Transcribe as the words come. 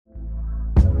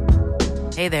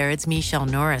Hey there, it's Michelle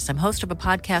Norris. I'm host of a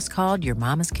podcast called Your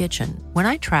Mama's Kitchen. When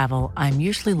I travel, I'm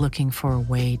usually looking for a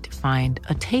way to find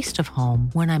a taste of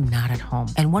home when I'm not at home.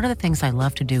 And one of the things I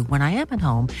love to do when I am at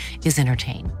home is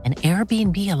entertain. And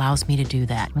Airbnb allows me to do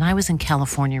that. When I was in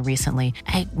California recently,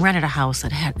 I rented a house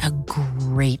that had a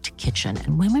great kitchen.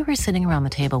 And when we were sitting around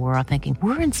the table, we were all thinking,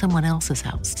 we're in someone else's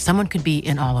house. Someone could be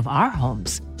in all of our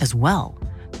homes as well.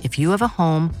 If you have a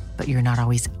home, but you're not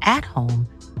always at home,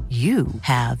 you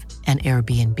have an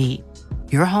Airbnb.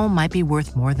 Your home might be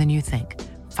worth more than you think.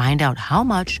 Find out how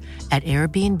much at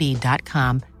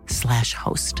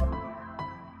airbnb.com/host.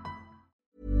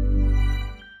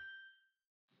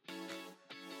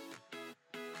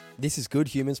 This is Good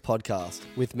Humans Podcast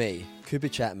with me, Cooper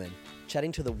Chapman,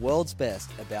 chatting to the world's best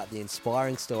about the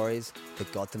inspiring stories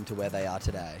that got them to where they are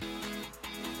today.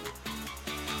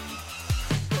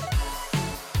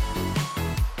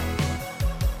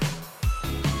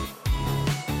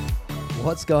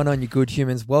 What's going on, you good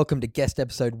humans? Welcome to guest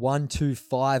episode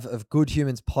 125 of Good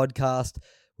Humans Podcast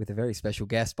with a very special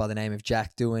guest by the name of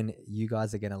Jack Doohan. You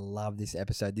guys are going to love this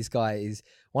episode. This guy is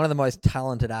one of the most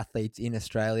talented athletes in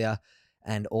Australia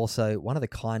and also one of the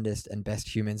kindest and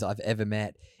best humans I've ever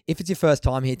met. If it's your first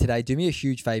time here today, do me a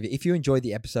huge favor. If you enjoyed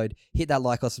the episode, hit that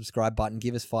like or subscribe button,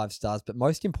 give us 5 stars, but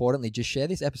most importantly, just share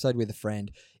this episode with a friend.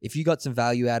 If you got some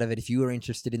value out of it, if you were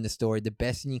interested in the story, the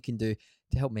best thing you can do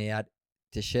to help me out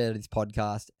to share this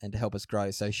podcast and to help us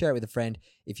grow. So share it with a friend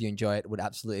if you enjoy it. Would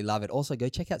absolutely love it. Also, go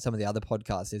check out some of the other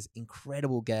podcasts. There's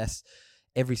incredible guests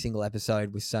every single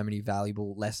episode with so many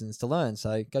valuable lessons to learn.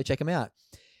 So go check them out.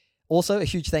 Also, a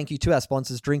huge thank you to our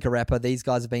sponsors, Drink a Rapper. These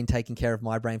guys have been taking care of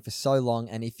my brain for so long.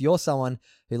 And if you're someone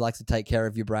who likes to take care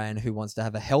of your brain, who wants to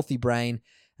have a healthy brain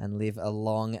and live a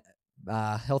long,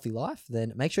 healthy life,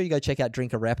 then make sure you go check out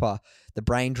Drink a Rapper, the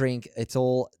brain drink. It's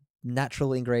all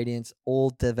natural ingredients,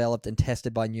 all developed and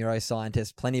tested by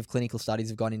neuroscientists. Plenty of clinical studies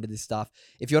have gone into this stuff.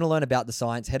 If you want to learn about the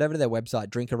science, head over to their website,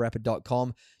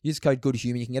 drinkarapper.com. Use code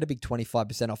GOODHUMAN. You can get a big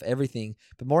 25% off everything.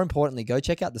 But more importantly, go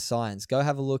check out the science. Go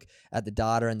have a look at the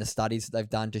data and the studies that they've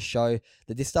done to show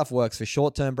that this stuff works for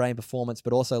short-term brain performance,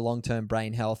 but also long-term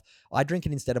brain health. I drink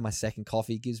it instead of my second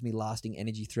coffee. It gives me lasting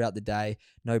energy throughout the day,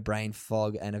 no brain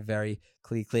fog, and a very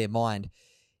clear mind.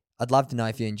 I'd love to know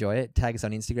if you enjoy it. Tag us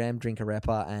on Instagram, Drink a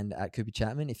Rapper, and at Cooper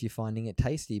Chapman if you're finding it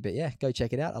tasty. But yeah, go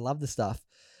check it out. I love the stuff.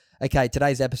 Okay,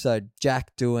 today's episode,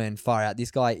 Jack Doohan, far out.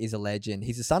 This guy is a legend.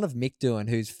 He's the son of Mick Doohan,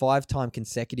 who's 5-time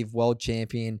consecutive world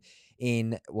champion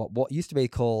in what used to be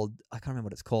called, I can't remember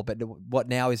what it's called, but what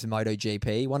now is the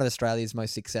MotoGP, one of Australia's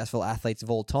most successful athletes of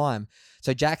all time.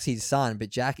 So Jack's his son, but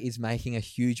Jack is making a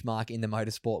huge mark in the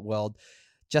motorsport world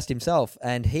just himself,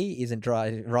 and he isn't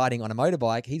riding on a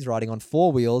motorbike. He's riding on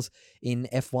 4 wheels in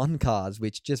F1 cars,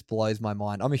 which just blows my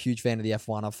mind. I'm a huge fan of the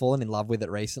F1. I've fallen in love with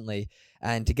it recently,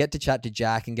 and to get to chat to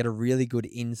Jack and get a really good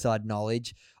inside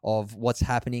knowledge of what's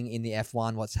happening in the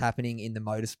F1, what's happening in the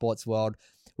motorsports world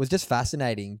was just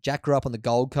fascinating. Jack grew up on the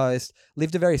Gold Coast,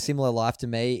 lived a very similar life to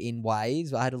me in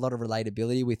ways. I had a lot of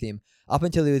relatability with him up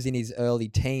until he was in his early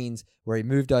teens, where he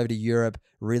moved over to Europe,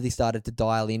 really started to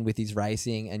dial in with his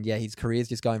racing. And yeah, his career's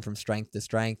just going from strength to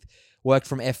strength. Worked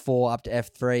from F4 up to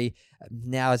F3.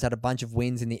 Now has had a bunch of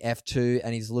wins in the F2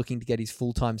 and he's looking to get his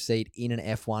full-time seat in an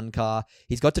F1 car.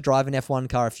 He's got to drive an F1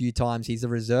 car a few times. He's a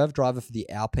reserve driver for the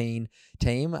Alpine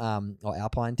team, the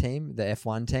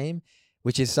F1 team,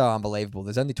 which is so unbelievable.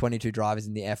 There's only 22 drivers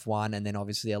in the F1 and then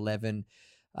obviously 11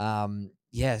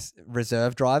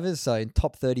 reserve drivers. So in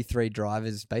top 33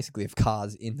 drivers basically of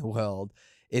cars in the world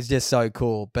is just so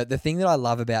cool. But the thing that I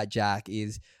love about Jack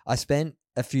is I spent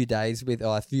a few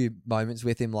moments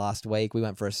with him last week. We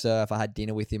went for a surf. I had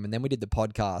dinner with him and then we did the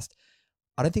podcast.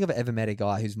 I don't think I've ever met a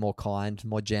guy who's more kind,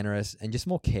 more generous, and just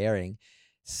more caring.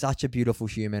 Such a beautiful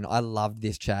human. I loved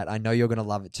this chat. I know you're going to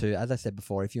love it too. As I said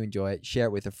before, if you enjoy it, share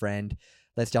it with a friend.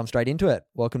 Let's jump straight into it.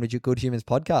 Welcome to Good Humans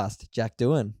Podcast, Jack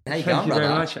Doohan. How you going, brother? Thank you very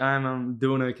much. I'm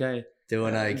doing okay.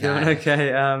 Doing okay. Doing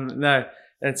okay. No,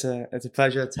 it's a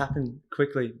pleasure. It's happened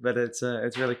quickly, but it's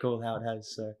really cool how it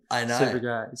has. So I know. Super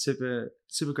great.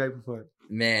 Super grateful for it.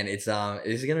 Man, this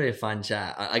is going to be a fun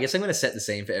chat. I guess I'm going to set the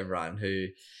scene for everyone who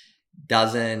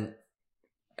doesn't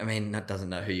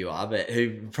know who you are, but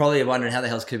who probably are wondering how the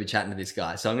hell's Cooper chatting to this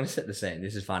guy. So I'm going to set the scene.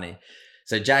 This is funny.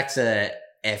 So Jack's a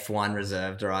F1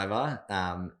 reserve driver,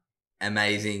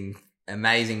 amazing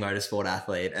motorsport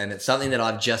athlete. And it's something that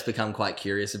I've just become quite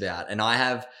curious about. And I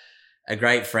have a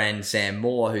great friend, Sam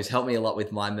Moore, who's helped me a lot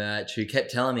with my merch, who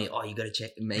kept telling me, oh, you got to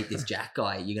meet this Jack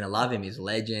guy. You're going to love him. He's a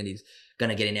legend. He's going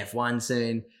to get in F1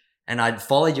 soon. And I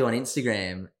followed you on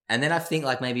Instagram. And then I think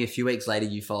like maybe a few weeks later,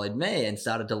 you followed me and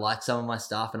started to like some of my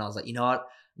stuff. And I was like, you know what?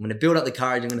 I'm going to build up the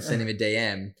courage. I'm going to send him a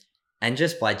DM. And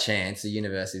just by chance, the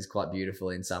universe is quite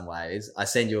beautiful in some ways. I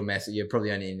send you a message. You're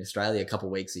probably only in Australia a couple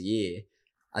of weeks a year.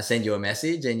 I send you a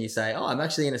message and you say, "Oh, I'm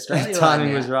actually in Australia."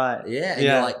 Timing was right. Yeah. And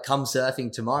you're like, "Come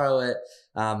surfing tomorrow at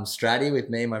Stratty with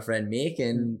me and my friend Mick."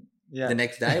 And the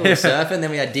next day we were surfing.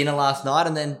 Then we had dinner last night,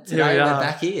 and then today we're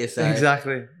back here. So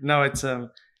exactly. No, it's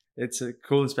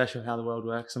cool and special how the world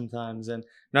works sometimes. And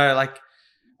no, like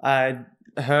I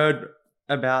heard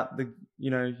about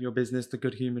your business, the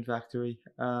Good Human Factory,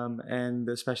 and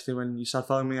especially when you started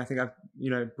following me, I think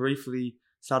I've briefly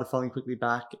started following quickly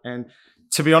back. And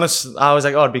to be honest, I was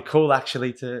like, oh, it'd be cool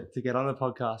actually to get on the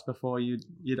podcast before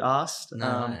you'd asked.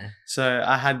 No. So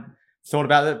I had thought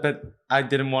about it, but I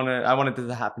didn't want to. I wanted it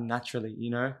to happen naturally,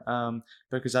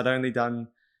 because I'd only done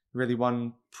really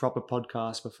one proper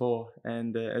podcast before,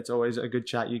 and it's always a good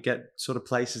chat. You get sort of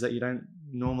places that you don't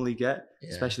normally get,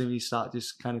 especially when you start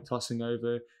just kind of tossing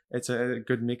over. It's a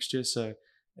good mixture, so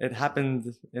it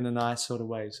happened in a nice sort of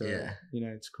way. So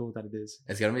it's cool that it is.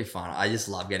 It's gonna be fun. I just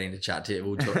love getting to chat to you.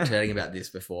 We were chatting about this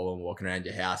before when we were walking around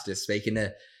your house, just speaking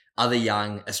to other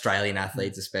young Australian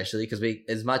athletes, especially because we,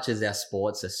 as much as our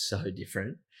sports are so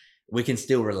different, we can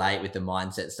still relate with the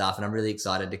mindset stuff. And I'm really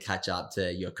excited to catch up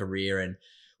to your career and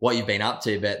what you've been up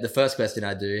to. But the first question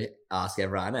I do ask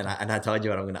everyone, and I told you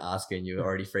what I'm going to ask you, and you were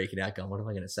already freaking out going, what am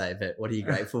I going to say? But what are you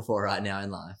grateful for right now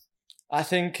in life? I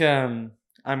think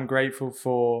I'm grateful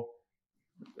for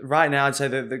right now. I'd say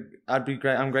that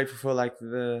I'm grateful for like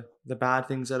the bad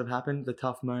things that have happened, the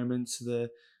tough moments, the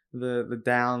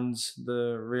downs,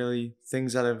 the really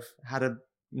things that have had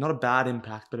not a bad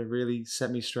impact, but it really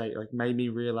set me straight, like made me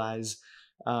realize,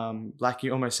 like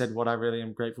you almost said, what I really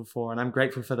am grateful for. And I'm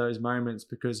grateful for those moments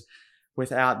because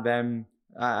without them,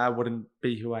 I wouldn't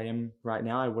be who I am right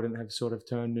now. I wouldn't have sort of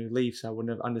turned new leaves. I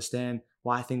wouldn't have understand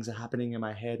why things are happening in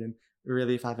my head. And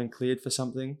really, if I haven't cleared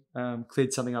something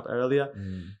up earlier,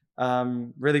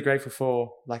 really grateful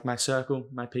for like my circle,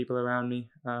 my people around me.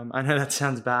 I know that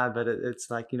sounds bad, but it's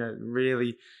like,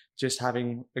 really just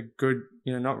having a good,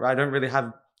 I don't really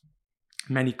have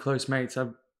many close mates.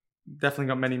 I've definitely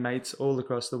got many mates all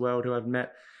across the world who I've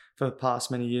met for the past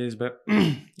many years, but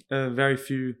very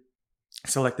few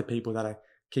selected people that I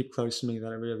keep close to me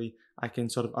that I can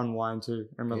sort of unwind to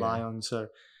and rely on. So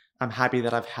I'm happy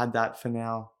that I've had that for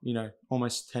now,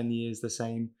 almost 10 years, the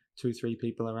same 2-3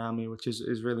 people around me, which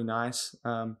is really nice.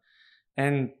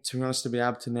 And to be honest, to be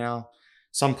able to now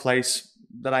some place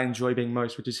that I enjoy being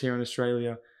most, which is here in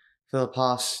Australia, for the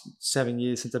past 7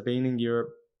 years since I've been in Europe,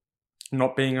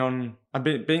 I've been on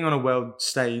a world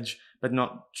stage, but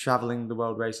not traveling the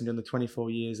world racing, doing the 24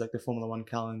 years, like the Formula One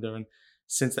calendar. And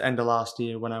since the end of last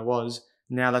year when I was,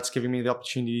 now that's giving me the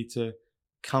opportunity to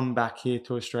come back here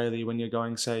to Australia when you're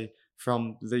going, say,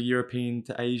 from the European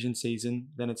to Asian season,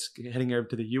 then it's heading over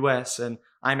to the US, and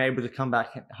I'm able to come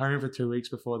back home for 2 weeks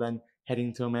before then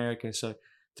heading to America. So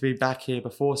to be back here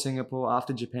before Singapore,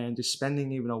 after Japan, just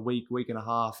spending even a week and a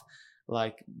half,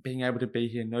 like being able to be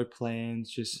here, no plans,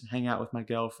 just hang out with my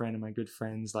girlfriend and my good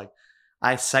friends. Like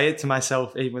I say it to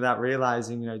myself even without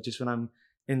realizing, just when I'm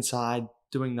inside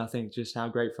doing nothing, just how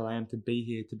grateful I am to be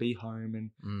here, to be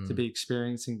home, and to be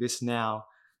experiencing this now,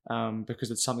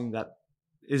 because it's something that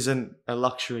isn't a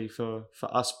luxury for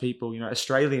us people,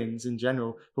 Australians in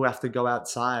general, who have to go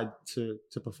outside to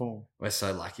perform. We're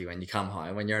so lucky when you come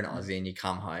home, when you're an Aussie and you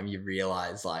come home, you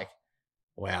realize like,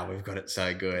 wow, we've got it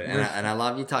so good. And I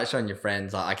love you touched on your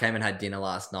friends. Like, I came and had dinner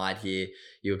last night here.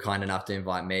 You were kind enough to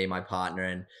invite me, my partner,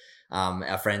 and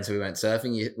our friends who we went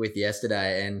surfing with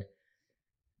yesterday. And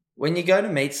when you go to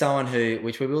meet someone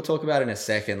which we will talk about in a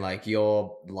second, like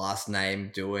your last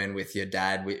name, Doohan, with your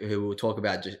dad, who we'll talk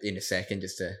about just in a second,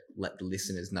 just to let the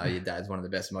listeners know your dad's one of the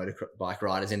best motorbike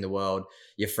riders in the world.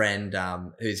 Your friend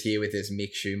who's here with us,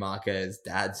 Mick Schumacher's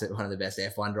dad's one of the best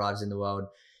F1 drivers in the world.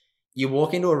 You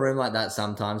walk into a room like that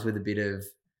sometimes with a bit of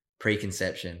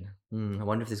preconception. I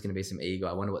wonder if there's going to be some ego.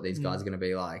 I wonder what these guys are going to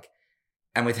be like.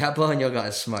 And without blowing your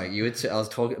guys' smoke, I was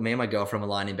talking, me and my girlfriend were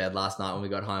lying in bed last night when we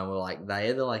got home. We were like, they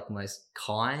are the like most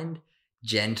kind,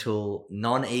 gentle,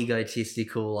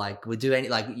 non-egotistical, like would do any,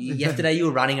 like yesterday you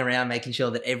were running around making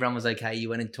sure that everyone was okay. You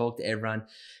went and talked to everyone.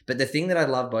 But the thing that I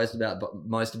love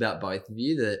most about both of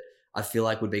you that I feel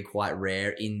like would be quite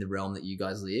rare in the realm that you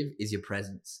guys live is your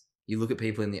presence. You look at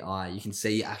people in the eye, you can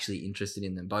see you're actually interested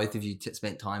in them. Both of you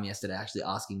spent time yesterday actually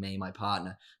asking me, my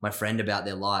partner, my friend about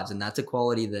their lives. And that's a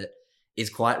quality that is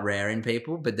quite rare in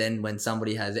people. But then when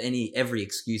somebody has every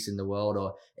excuse in the world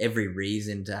or every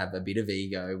reason to have a bit of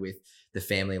ego with the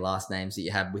family last names that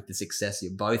you have, with the success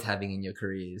you're both having in your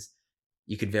careers,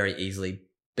 you could very easily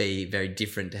be very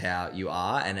different to how you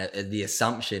are. And the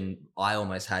assumption I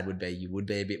almost had would be you would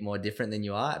be a bit more different than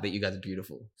you are, but you guys are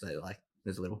beautiful. So like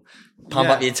there's a little pump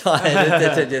up your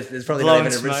tire. There's probably not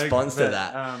even a response to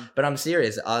that. But I'm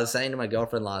serious. I was saying to my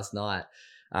girlfriend last night,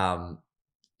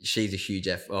 she's a huge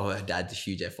her dad's a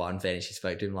huge F1 fan, and she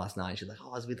spoke to him last night and she was like, I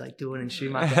was with like Doohan and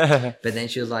Schumacher. But then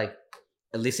she was like,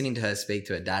 listening to her speak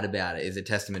to her dad about it is a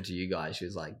testament to you guys. She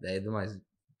was like, they're the most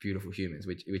beautiful humans,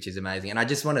 which is amazing. And I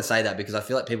just want to say that because I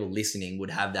feel like people listening would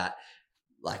have that,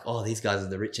 like, oh, these guys are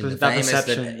the rich and the famous,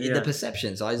 the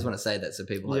perception. So I just want to say that so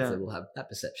people hopefully will have that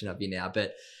perception of you now.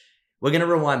 But we're going to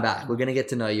rewind back. We're going to get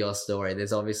to know your story.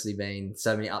 There's obviously been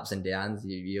so many ups and downs.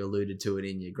 You alluded to it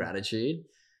in your gratitude,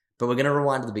 but we're going to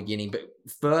rewind to the beginning. But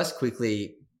first,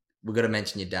 quickly, we've got to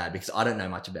mention your dad because I don't know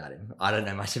much about him. I don't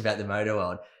know much about the motor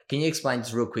world. Can you explain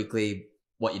just real quickly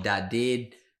what your dad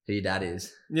did, who your dad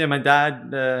is? Yeah, my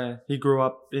dad, he grew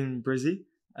up in Brizzy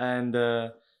and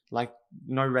like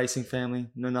no racing family,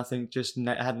 no nothing. Just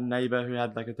had a neighbor who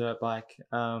had like a dirt bike,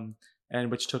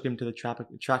 and which took him to the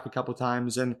track a couple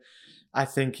times. And I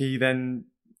think he then,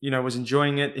 was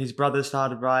enjoying it. His brothers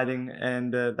started riding,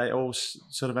 and they all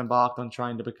sort of embarked on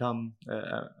trying to become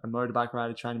a motorbike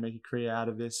rider, trying to make a career out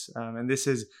of this. And this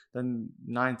is the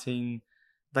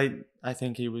I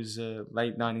think he was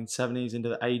late 1970s into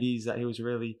the 80s that he was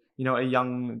really, a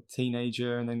young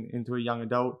teenager and then into a young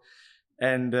adult.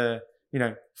 And,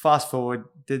 fast forward,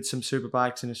 did some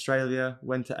superbikes in Australia,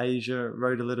 went to Asia,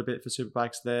 rode a little bit for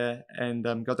superbikes there, and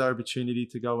got the opportunity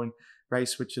to go and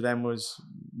race, which is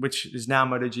now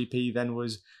MotoGP, then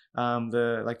was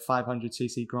the like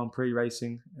 500cc Grand Prix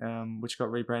racing, which got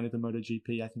rebranded to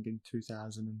MotoGP, I think in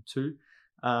 2002.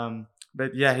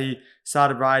 But yeah, he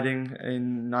started riding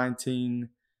in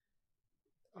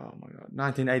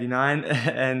 1989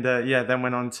 and then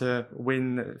went on to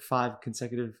win 5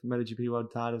 consecutive MotoGP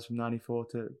world titles from 94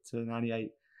 to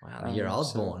 98. Wow, the year I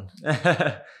was born.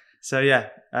 So yeah,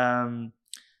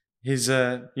 he's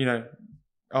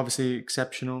obviously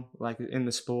exceptional, like in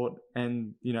the sport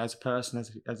and as a person,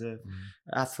 as a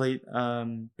athlete.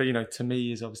 But to me,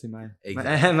 he's obviously my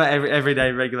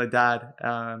everyday regular dad.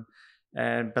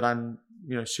 But I'm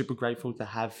super grateful to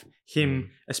have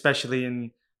him, especially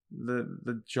in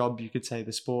the job, you could say,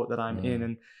 the sport that I'm in.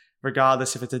 And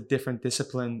regardless if it's a different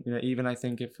discipline, even I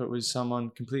think if it was someone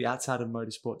completely outside of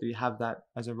motorsport, that you have that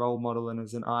as a role model and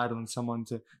as an idol and someone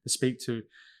to speak to.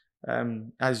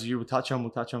 As you will touch on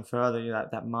further,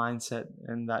 that mindset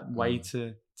and that way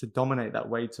to dominate, that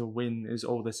way to win is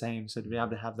all the same. So to be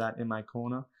able to have that in my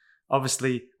corner.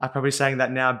 Obviously, I'm probably saying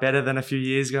that now better than a few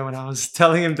years ago when I was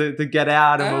telling him to get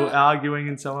out and we were arguing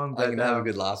and so on. But, I'm going to have a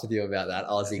good laugh with you about that.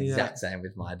 I was the exact same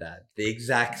with my dad. The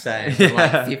exact same. From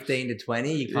like 15 to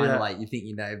 20, you kind of like, you think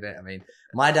you know better. I mean,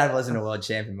 my dad wasn't a world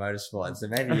champion in motorsport, so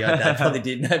maybe your dad probably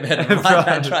did know better than my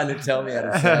dad trying to tell me how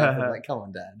to surf. I'm like, come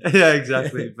on, Dad. Yeah,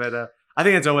 exactly. But I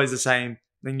think it's always the same.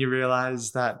 Then you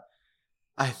realize that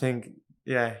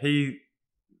he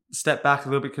stepped back a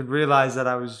little bit, could realize that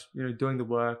I was, doing the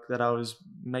work, that I was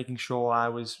making sure I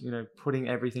was, putting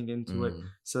everything into it.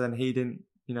 So then he didn't,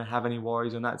 have any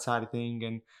worries on that side of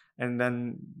thing. And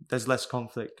then there's less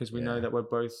conflict because we know that we're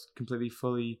both completely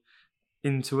fully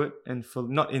into it and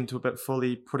not into it, but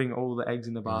fully putting all the eggs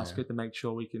in the basket to make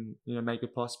sure we can, make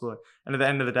it possible. And at the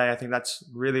end of the day, I think that's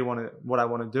really what I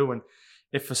want to do. And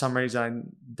if for some reason I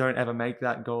don't ever make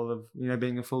that goal of,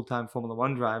 being a full-time Formula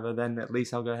One driver, then at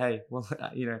least I'll go, hey, well,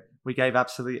 we gave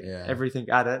absolutely everything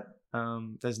at it.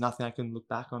 There's nothing I can look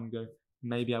back on and go,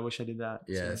 maybe I wish I did that.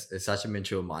 Yes, it's such a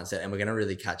mature mindset. And we're going to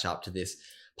really catch up to this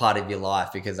part of your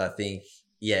life because I think,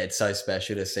 it's so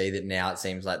special to see that now it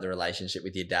seems like the relationship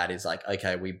with your dad is like,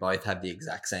 okay, we both have the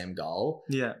exact same goal.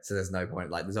 Yeah. So there's no point,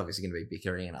 like there's obviously going to be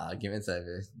bickering and arguments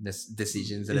over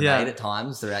decisions that are made at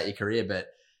times throughout your career, but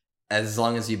as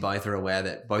long as you both are aware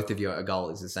that both of your goal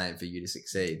is the same for you to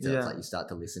succeed. So it's like you start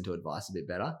to listen to advice a bit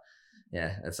better.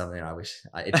 Yeah, that's something I wish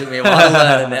it took me a while to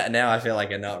learn, and now I feel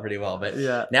like I know it pretty well. But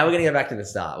now we're going to go back to the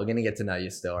start. We're going to get to know your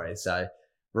story. So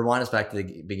rewind us back to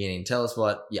the beginning. Tell us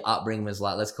what your upbringing was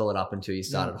like. Let's call it up until you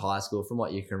started high school. From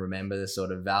what you can remember, the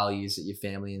sort of values that your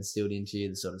family instilled into you,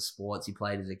 the sort of sports you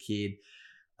played as a kid.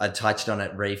 I touched on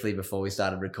it briefly before we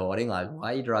started recording. Like,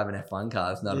 why are you driving F1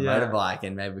 cars, not a motorbike?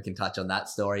 And maybe we can touch on that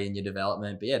story in your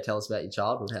development. But tell us about your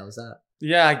childhood. How was that?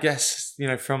 Yeah, I guess,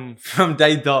 from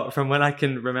day dot, from when I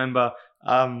can remember,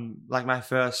 like my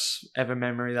first ever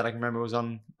memory that I can remember was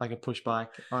on like a push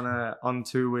bike on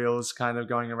 2 wheels, kind of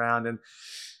going around. And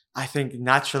I think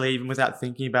naturally, even without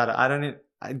thinking about it,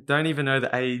 I don't even know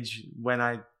the age when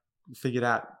I figured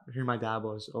out who my dad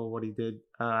was or what he did.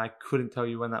 I couldn't tell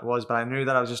you when that was, but I knew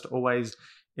that I was just always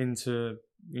into,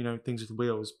 you know, things with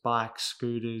wheels, bikes,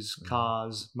 scooters,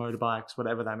 cars, motorbikes,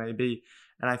 whatever that may be.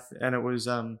 And it was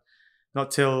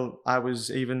not till I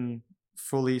was even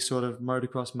fully sort of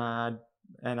motocross mad,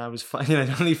 and I was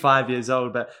only 5 years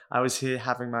old, but I was here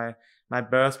having my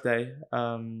birthday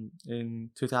in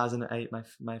 2008,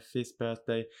 my 5th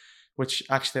birthday, which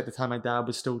actually at the time my dad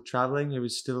was still traveling. He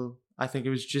was still, I think he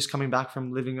was just coming back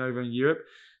from living over in Europe.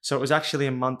 So it was actually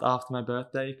a month after my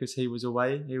birthday because he was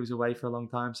away. He was away for a long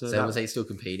time. So was he still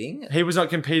competing? He was not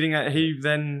competing. He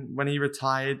then, when he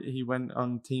retired, he went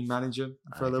on team manager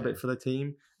for a little bit for the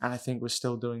team. And I think was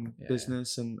still doing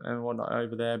business and whatnot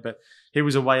over there. But he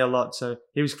was away a lot. So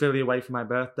he was clearly away for my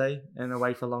birthday and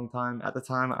away for a long time. At the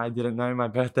time, I didn't know my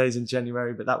birthday's in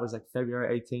January, but that was like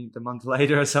February 18th, a month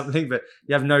later or something. But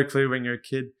you have no clue when you're a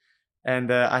kid.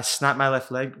 And I snapped my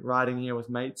left leg riding here with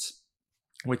mates,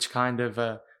 which kind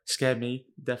of scared me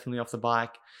definitely off the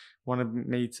bike. Wanted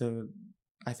me to,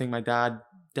 I think my dad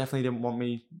definitely didn't want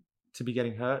me to be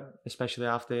getting hurt, especially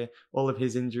after all of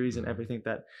his injuries and everything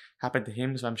that happened to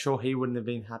him. So I'm sure he wouldn't have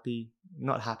been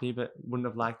not happy, but wouldn't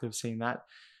have liked to have seen that.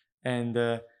 And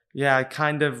I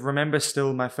kind of remember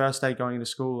still my first day going to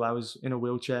school, I was in a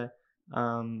wheelchair.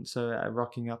 So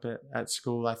rocking up at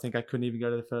school, I think I couldn't even go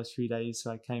to the first few days.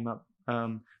 So I came up,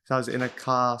 so I was in a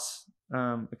cast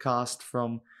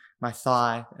from my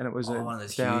thigh, and it was one of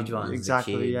those down, huge ones.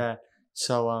 Exactly, yeah.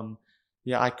 So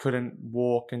I couldn't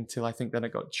walk until I think then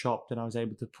it got chopped, and I was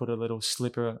able to put a little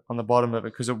slipper on the bottom of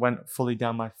it because it went fully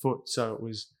down my foot. So it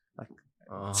was like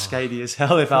skatey as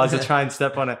hell if I was to try and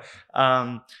step on it.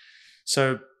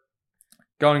 So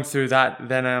going through that,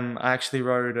 then I actually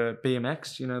rode a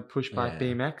BMX, push bike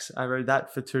BMX. I rode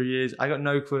that for 2 years. I got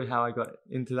no clue how I got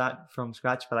into that from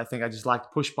scratch, but I think I just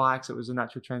liked push bikes. It was a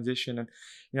natural transition, and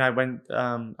I went.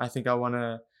 I think I won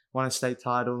a state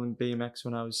title in BMX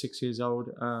when I was 6 years old,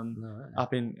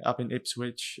 up in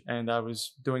Ipswich, and I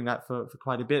was doing that for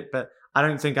quite a bit. But I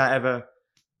don't think I ever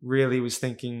really was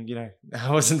thinking,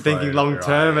 I wasn't thinking long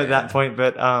term at that point.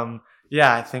 But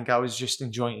I think I was just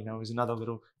enjoying it. It was another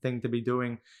little thing to be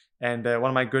doing. And one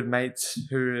of my good mates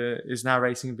who is now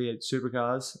racing V8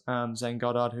 supercars, Zane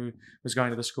Goddard, who was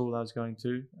going to the school I was going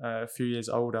to, a few years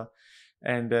older,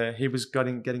 and he was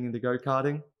getting into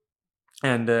go-karting.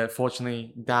 And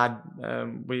fortunately, Dad,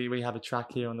 we have a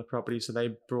track here on the property, so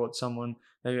they brought someone.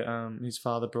 His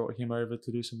father brought him over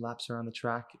to do some laps around the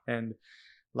track, and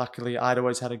luckily, I'd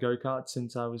always had a go-kart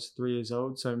since I was 3 years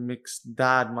old. So Mick's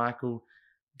dad, Michael,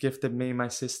 gifted me and my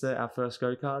sister our first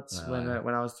go-karts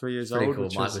when I was 3 years old. Pretty cool,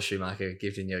 Michael Schumacher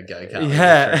gifting you a go-kart.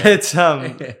 Yeah, it's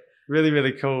really,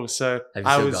 really cool. So have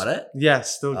you still got it? Yeah,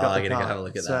 still got I'm the gonna car. go have a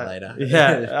look at that later.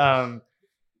 Yeah,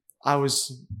 I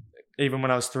was. Even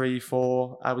when I was 3,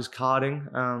 4, I was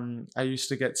karting. I used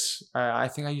to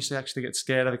actually get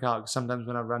scared of the car because sometimes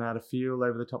when I run out of fuel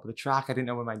over the top of the track, I didn't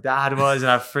know where my dad was and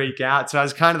I'd freak out. So I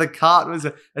was the kart was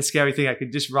a scary thing. I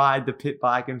could just ride the pit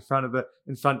bike in front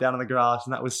down on the grass,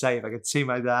 and that was safe. I could see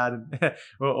my dad, and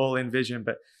we're all in vision.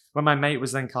 But when my mate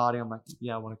was then karting, I'm like,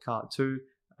 yeah, I want a kart too.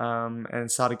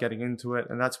 And started getting into it.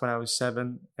 And that's when I was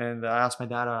 7. And I asked my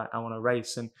dad, I want to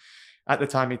race. And at the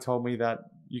time, he told me that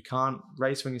you can't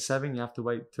race when you're 7. You have to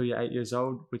wait till you're 8 years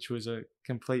old, which was a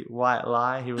complete white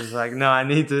lie. He was like, no, I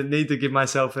need to give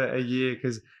myself a year,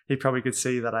 because he probably could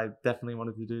see that I definitely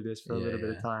wanted to do this for a little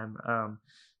bit of time.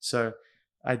 So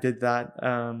I did that.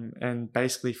 And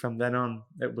basically from then on,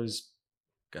 it was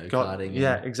go-karting.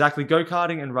 Yeah, exactly.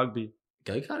 Go-karting and rugby.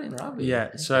 Go-karting and rugby?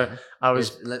 Yeah. So I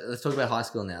was... Let's talk about high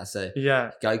school now. So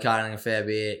yeah, go-karting a fair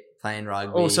bit, playing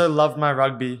rugby. Also loved my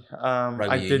rugby.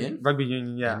 Rugby union? Rugby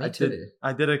union, yeah. Me too.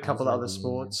 I did a couple of other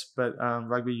sports, but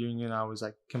rugby union I was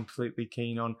completely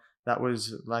keen on. That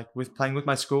was with playing with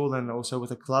my school and also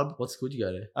with a club. What school did you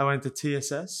go to? I went to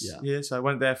TSS. Yeah, so I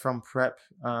went there from prep.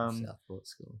 Southport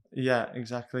School. Yeah,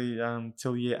 exactly.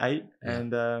 Till year 8,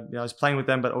 and I was playing with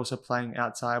them, but also playing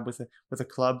outside with a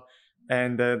club.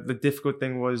 And the difficult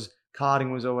thing was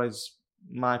karting was always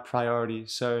my priority.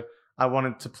 So I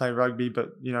wanted to play rugby,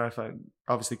 but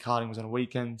obviously karting was on a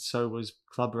weekend, so was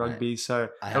club rugby. Right. So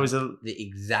it was the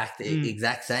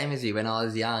exact same as you. When I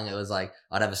was young, it was I'd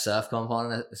have a surf comp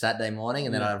on a Saturday morning,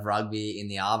 and then I'd have rugby in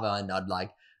the arvo, and I'd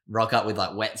rock up with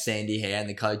wet sandy hair, and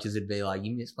the coaches would be like,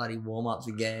 "You missed bloody warm ups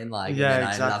again." And then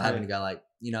I ended up having to go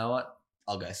you know what?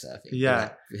 I'll go surfing.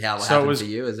 Yeah. How so happened for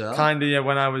you as well? Kind of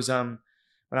when I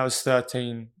was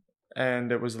 13.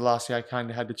 And it was the last year I kind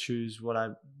of had to choose what I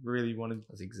really wanted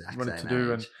to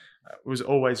do. And it was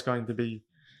always going to be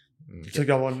to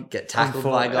go on. Get tackled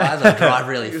on by foot. guys. I'll drive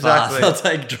really Exactly. fast.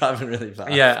 I'll take driving really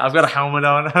fast. Yeah, I've got a helmet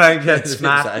on. I don't get It's a bit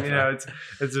smacked. safer. You know, it's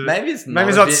Maybe it's maybe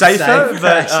it's a not bit safer,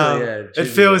 but actually, yeah, it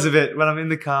feels a bit when I'm in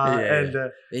the car. Yeah.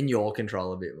 And in your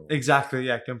control a bit more. exactly,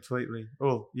 yeah, completely.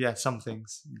 Oh, yeah, some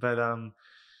things, but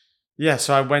yeah.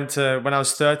 So I went to when I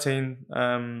was 13.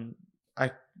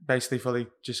 I basically fully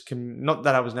just not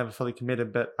that I was never fully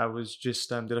committed, but I was just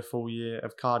did a full year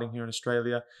of karting here in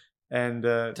Australia. And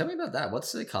Tell me about that.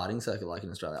 What's the karting circuit like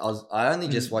in Australia? I only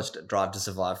just watched Drive to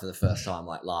Survive for the first time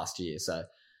like last year, so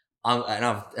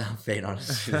I've been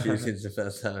honest with you since the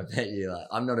first time I met you. Like,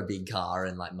 I'm not a big car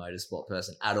and like motorsport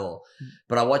person at all,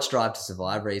 but I watched Drive to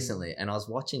Survive recently, and I was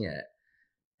watching it,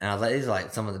 and I was like, these are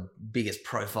like some of the biggest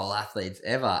profile athletes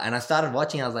ever. And I started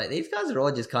watching. I was like, these guys are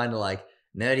all just kind of like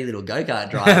nerdy little go-kart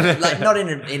drivers, like not in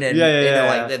a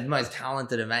like the most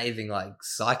talented, amazing, like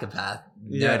psychopath,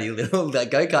 nerdy little like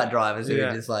go-kart drivers who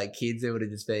are just like kids who would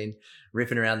have just been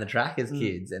ripping around the track as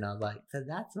kids. And I was like, so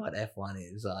that's what F1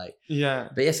 is like. Yeah.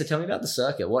 But yeah, so tell me about the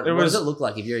circuit. What does it look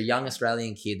like if you're a young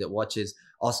Australian kid that watches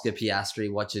Oscar Piastri,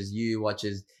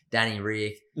 watches Danny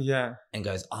Rick, and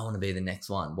goes, I want to be the next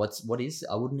one. What is?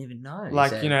 I wouldn't even know.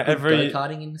 Like, you know, every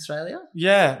go-karting in Australia.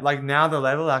 Yeah, like now the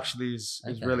level actually is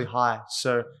really high.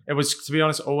 So it was, to be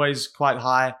honest, always quite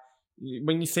high.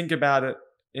 When you think about it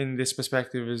in this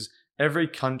perspective, is every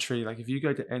country, like if you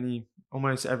go to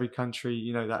almost every country,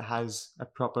 you know, that has a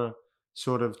proper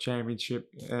sort of championship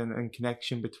and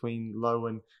connection between low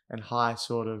and high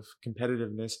sort of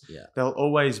competitiveness, there'll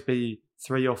always be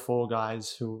 3 or 4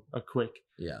 guys who are quick.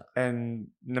 Yeah. And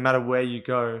no matter where you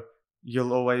go,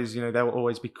 you'll always, you know, they'll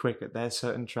always be quick at their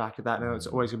certain track at that. And it's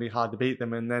always going to be hard to beat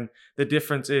them. And then the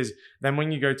difference is then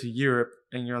when you go to Europe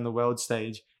and you're on the world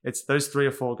stage, it's those 3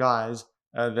 or 4 guys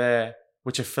are there,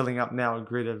 which are filling up now a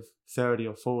grid of 30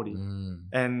 or 40.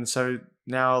 And so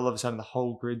now all of a sudden the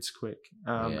whole grid's quick.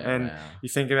 You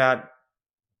think about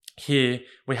here,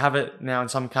 we have it now in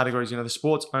some categories, you know, the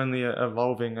sport's only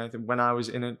evolving. I think when I was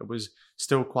in it, it was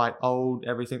still quite old.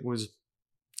 Everything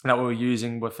that we were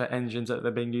using were for engines that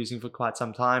they've been using for quite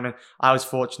some time. And I was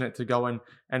fortunate to go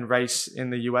and race in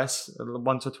the US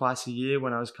once or twice a year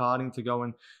when I was karting, to go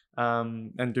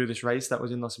and do this race that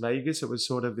was in Las Vegas. It was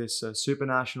sort of this super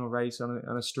national race on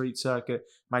a street circuit.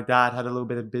 My dad had a little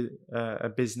bit of a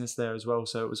business there as well,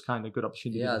 so it was kind of a good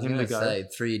opportunity for him to go. Say,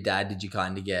 through your dad, did you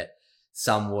kind of get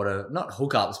somewhat of, not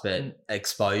hookups, but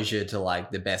exposure to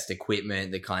like the best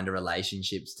equipment, the kind of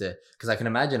relationships to, because I can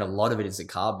imagine a lot of it is the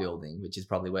car building, which is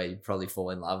probably where you probably fall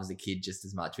in love as a kid just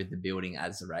as much with the building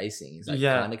as the racing. Is that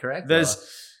kind of correct?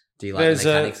 Do you like the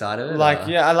mechanic side of it? Like,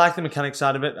 I like the mechanic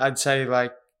side of it. I'd say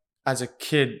like as a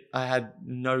kid, I had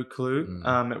no clue.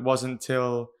 It wasn't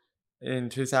till in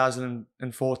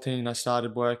 2014 I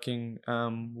started working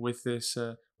with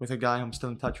a guy I'm still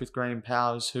in touch with, Graham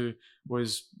Powers, who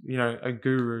was, you know, a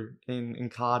guru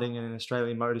in karting and in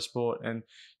Australian motorsport. And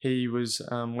he was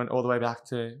went all the way back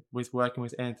to working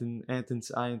with Ayrton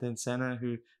Senna,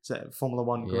 who's a Formula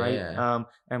One great,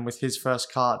 and with his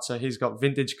first kart. So he's got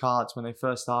vintage karts when they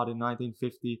first started in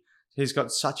 1950. He's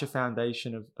got such a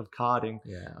foundation of karting.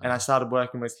 And I started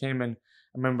working with him, and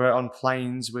I remember on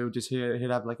planes, we would just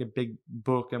he'd have like a big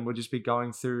book, and we'd just be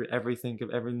going through everything of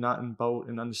every nut and bolt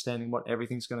and understanding what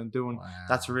everything's going to do. And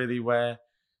that's really where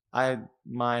I had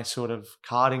my sort of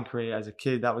karting career as a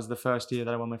kid. That was the first year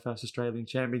that I won my first Australian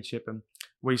championship, and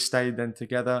we stayed then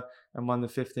together and won the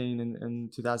 15 in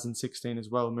 2016 as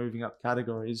well, moving up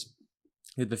categories.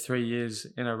 Did the 3 years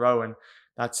in a row, and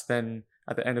that's then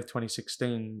at the end of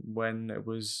 2016 when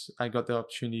I got the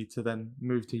opportunity to then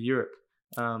move to Europe.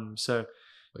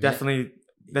 Definitely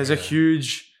there's a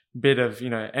huge bit of, you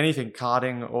know, anything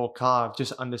karting or car,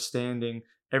 just understanding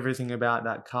everything about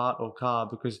that kart or car,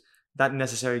 because that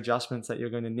necessary adjustments that you're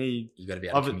going to need, you got to be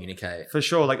able to communicate for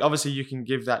sure. Like obviously you can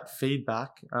give that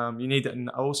feedback. You need to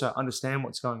also understand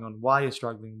what's going on, why you're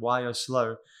struggling, why you're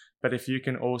slow. But if you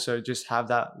can also just have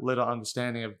that little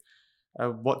understanding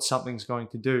of what something's going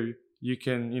to do, you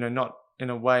can, you know, not in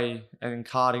a way, and in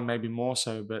karting maybe more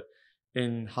so, but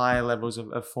in higher levels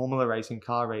of formula racing,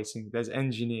 car racing, there's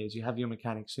engineers, you have your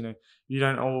mechanics, you know, you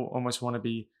don't almost want to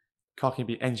be cocky and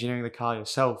be engineering the car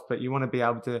yourself, but you want to be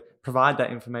able to provide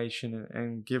that information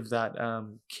and give that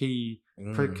key,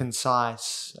 pretty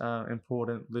concise,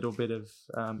 important little bit of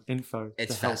info.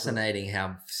 It's fascinating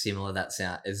how similar that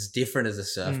sound, as different as a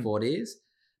surfboard is,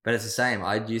 but it's the same.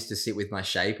 I used to sit with my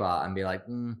shaper and be like,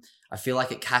 I feel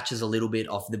like it catches a little bit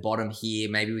off the bottom here.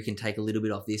 Maybe we can take a little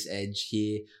bit off this edge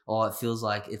here. Oh, it feels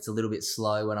like it's a little bit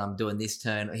slow when I'm doing this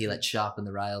turn here. Let's sharpen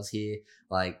the rails here.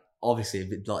 Like obviously a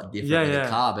bit like different with a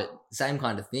car, but same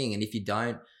kind of thing. And if you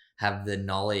don't have the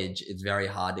knowledge, it's very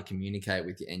hard to communicate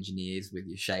with your engineers, with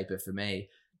your shaper, for me,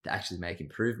 to actually make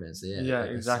improvements. Yeah,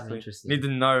 that's exactly. So interesting. Need to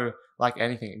know like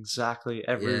anything, exactly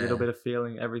every Yeah. little bit of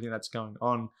feeling, everything that's going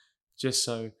on, just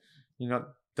so you're not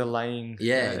delaying.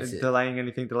 Delaying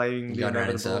anything, delaying the Going around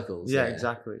in inevitable. circles. Yeah,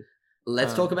 exactly.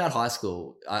 Let's talk about high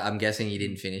school. I'm guessing you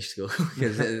didn't finish school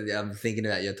because I'm thinking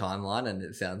about your timeline, and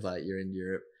it sounds like you're in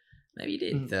Europe. Maybe you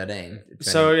did 13. 20.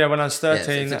 So yeah, when I was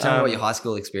 13, so tell me what your high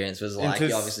school experience was like. into-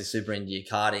 You're obviously super into your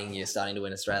karting. You're starting to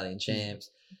win Australian champs.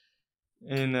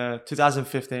 in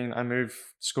 2015, I moved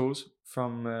schools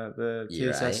from the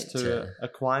Year TSS 8 to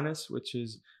Aquinas, which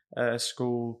is a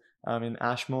school in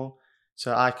Ashmore.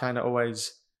 So I kind of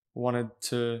always wanted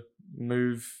to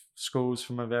move schools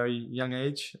from a very young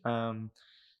age,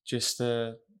 just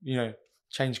to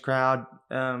change crowd.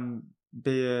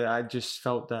 I just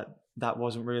felt that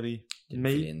wasn't really Didn't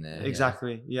me. fit in there,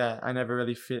 Exactly. Yeah, I never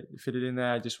really fitted in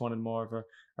there. I just wanted more of a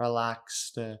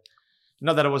relaxed.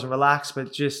 Not that I wasn't relaxed,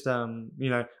 but just I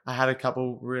had a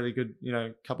couple really good,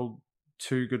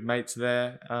 two good mates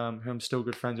there, who I'm still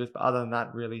good friends with. But other than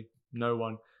that, really no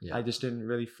one. Yeah. I just didn't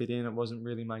really fit in. It wasn't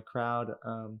really my crowd.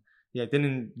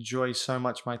 Didn't enjoy so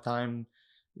much my time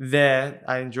there.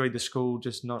 I enjoyed the school,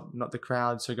 just not the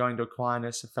crowd. So going to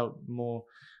Aquinas, I felt more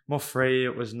free.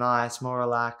 It was nice, more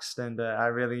relaxed, and I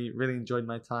really enjoyed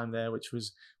my time there, which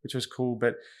was cool.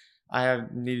 But I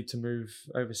needed to move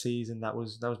overseas, and that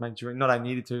was my dream. Not I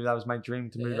needed to. That was my dream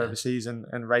to move overseas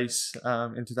and race.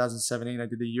 In 2017, I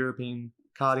did the European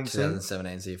karting scene.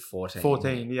 2017, so you're 14.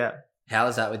 14, yeah. How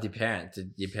was that with your parents?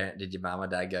 Did your mum or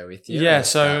dad go with you? Yeah, and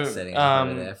so, start setting up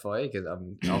over there for you, because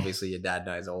obviously your dad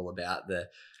knows all about the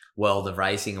world of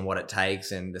racing and what it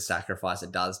takes and the sacrifice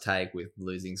it does take with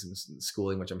losing some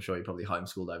schooling, which I'm sure you probably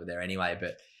homeschooled over there anyway.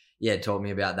 But yeah, talk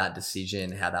me about that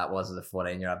decision, how that was as a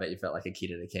 14-year-old. I bet you felt like a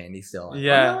kid at a candy store. Like,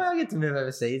 Yeah. I get to move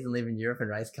overseas and live in Europe and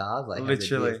race cars. Like,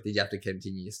 Literally. Did you have to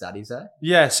continue your studies there?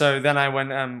 Yeah, so then I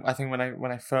went. I think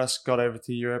when I first got over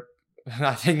to Europe,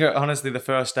 I think honestly the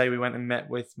first day we went and met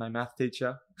with my math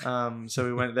teacher. So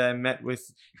we went there, met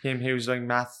with him. He was doing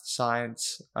math,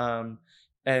 science,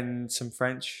 and some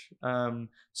French.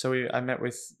 So I met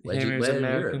with him. He was Where in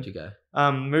American. Europe did you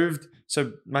go? Moved.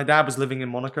 So my dad was living in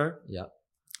Monaco. Yeah.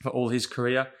 For all his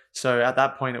career. So at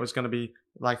that point, it was going to be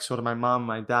like sort of my mum,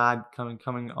 my dad coming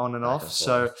on and off.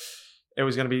 So it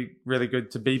was going to be really good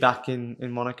to be back in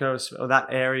Monaco, or that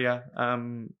area,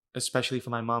 especially for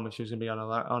my mum. She was going to be on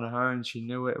her own. She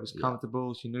knew it. It was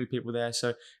comfortable. She knew people there.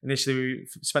 So initially, we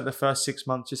spent the first 6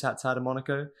 months just outside of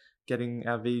Monaco, getting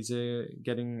our visa,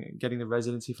 getting the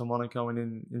residency for Monaco.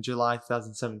 And in July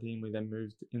 2017, we then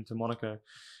moved into Monaco.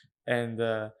 And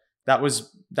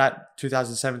that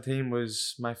 2017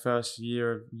 was my first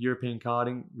year of European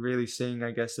karting, really seeing,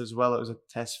 I guess, as well. It was a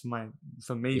test for my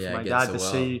dad to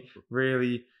see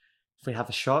really if we have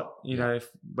a shot, if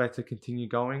where to continue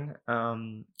going.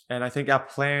 And I think our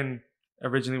plan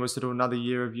originally was to do another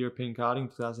year of European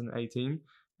karting, 2018,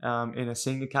 in a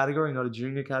senior category, not a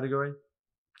junior category.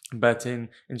 But in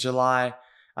July,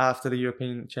 after the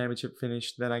European Championship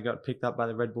finished, then I got picked up by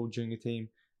the Red Bull junior team.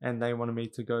 And they wanted me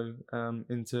to go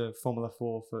into Formula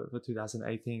 4 for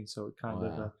 2018. So it kind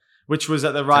of, which was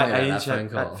at the right age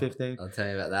at 15. I'll tell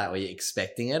you about that. Were you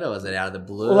expecting it, or was it out of the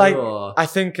blue? Well, I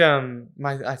think I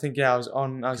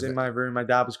was in my room. My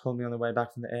dad was calling me on the way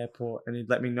back from the airport, and he'd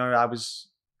let me know I was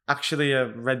actually a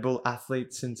Red Bull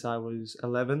athlete since I was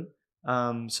 11.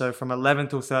 So from 11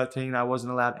 till 13, I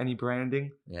wasn't allowed any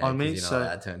branding on me. You're not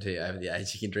allowed to turn to over the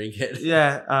age you can drink it.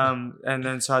 Yeah. And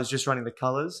then so I was just running the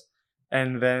colors.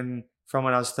 And then from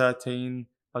when I was 13,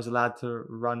 I was allowed to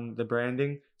run the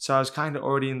branding. So I was kind of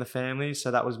already in the family.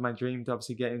 So that was my dream to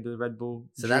obviously get into the Red Bull.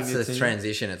 So that's the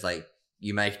transition. It's like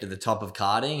you make it to the top of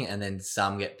karting, and then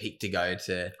some get picked to go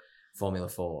to Formula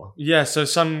 4. Yeah. So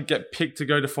some get picked to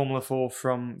go to Formula 4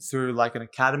 through like an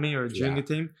academy or a junior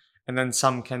team. And then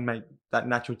some can make that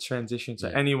natural transition. So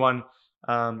anyone,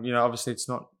 obviously it's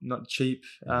not cheap.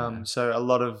 So a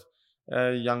lot of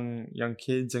young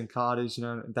kids and karters,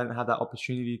 don't have that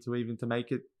opportunity to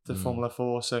make it to Formula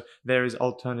 4. So there is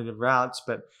alternative routes,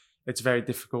 but it's very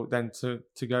difficult then to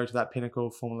go to that pinnacle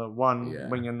of Formula 1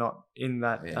 when you're not in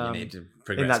that you need to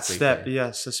progress in that quickly. step.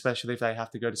 Yes, especially if they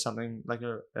have to go to something like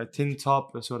a tin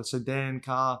top, a sort of sedan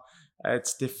car.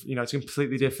 It's it's a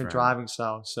completely different driving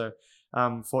style. So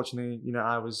fortunately,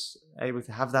 I was able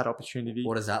to have that opportunity.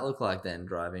 What does that look like then,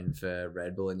 driving for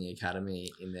Red Bull in the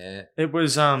academy in their It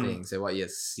was thing? So what, you're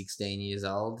 16 years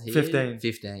old here?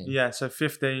 15. Yeah, so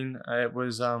 15. It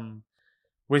was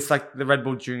with like the Red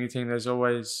Bull junior team, there's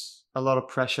always a lot of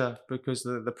pressure because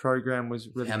the program was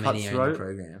really cutthroat. How many are in the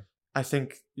program? I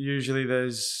think usually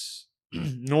there's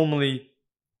normally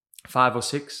 5 or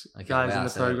 6 guys in the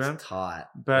so program. it's tight,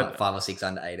 But like 5 or 6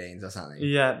 under 18s or something.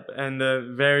 Yeah, and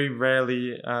very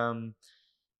rarely,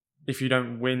 if you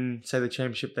don't win, say the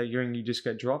championship that you're in, you just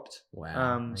get dropped.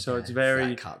 Wow. So it's It's very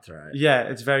that cutthroat. Yeah,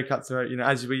 it's very cutthroat. You know,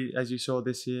 as you saw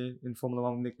this year in Formula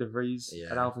One with Nick De Vries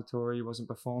Yeah. at AlphaTauri, he wasn't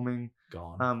performing,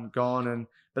 Gone.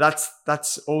 But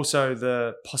that's also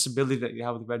the possibility that you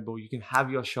have with Red Bull. You can have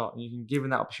your shot and you can give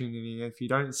them that opportunity. And if you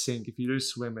don't sink, if you do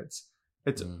swim, it's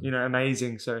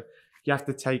amazing. So you have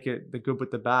to take it, the good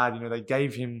with the bad. You know, they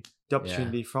gave him the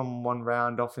opportunity from one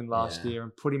round off in last year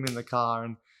and put him in the car,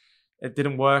 and it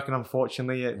didn't work. And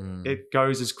unfortunately, it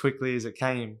goes as quickly as it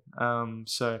came.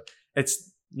 So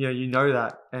it's, you know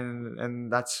that,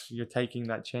 and that's, you're taking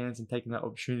that chance and taking that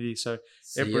opportunity. So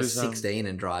it you're was 16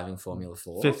 and driving Formula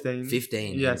 4. 15.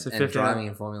 15. Yeah, and, so 15 and driving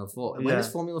in Formula 4. When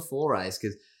does Formula 4 race?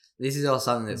 Because this is all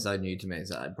something that's so new to me,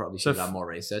 so I probably should have done more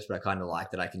research, but I kind of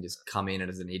like that I can just come in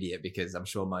as an idiot, because I'm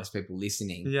sure most people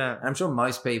listening, and I'm sure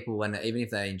most people, even if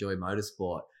they enjoy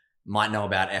motorsport, might know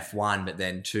about F1, but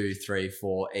then 2, 3,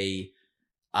 4, E,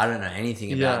 I don't know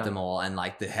anything about them all, and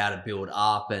like how to build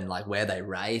up and like where they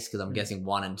race, because I'm guessing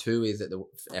 1 and 2 is at the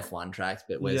F1 tracks,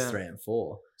 but where's 3 and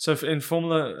 4? So in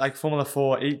Formula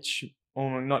 4, each,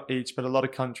 or not each, but a lot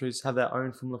of countries have their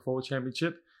own Formula 4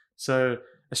 championship. So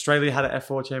Australia had an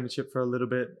F4 championship for a little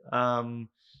bit.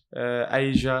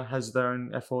 Asia has their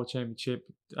own F4 championship.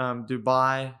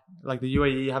 Dubai, like the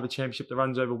UAE, have a championship that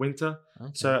runs over winter.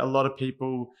 Okay. So a lot of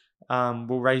people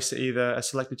will race either a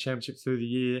selected championship through the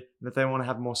year, and if they want to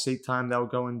have more seat time, they'll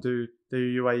go and do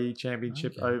the UAE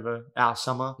championship over our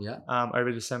summer,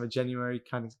 over December, January,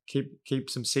 kind of keep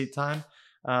some seat time.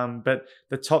 But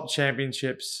the top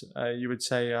championships, you would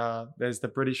say, there's the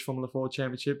British Formula 4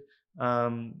 Championship.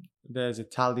 There's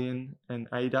Italian and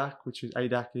ADAC, which is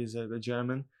the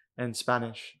German, and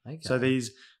Spanish. Okay. So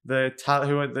the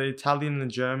Italian and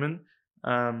the German,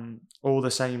 all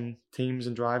the same teams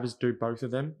and drivers do both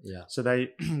of them. Yeah. So they're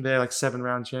like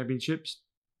 7-round championships.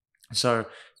 So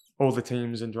all the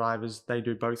teams and drivers, they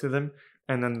do both of them.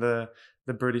 And then the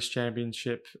British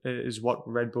Championship is what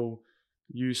Red Bull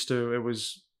used to. It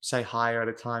was, say, higher at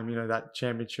a time. You know, that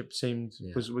championship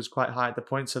was quite high at the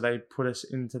point, so they put us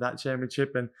into that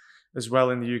championship. And as well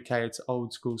in the UK, it's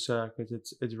old school circuit.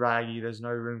 It's raggy. There's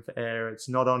no room for air. It's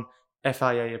not on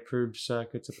FIA approved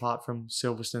circuits apart from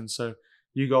Silverstone. So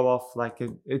you go off like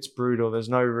it's brutal. There's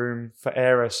no room for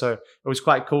error. So it was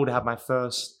quite cool to have my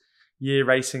first year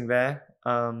racing there.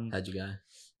 How'd you go?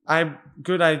 I'm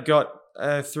good. I got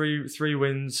 3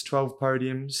 wins, 12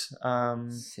 podiums.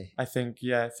 I think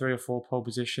 3 or 4 pole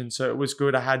positions. So it was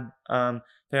good. I had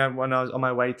when I was on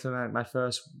my way to my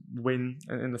first win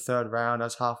in the 3rd round, I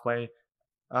was half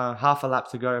a lap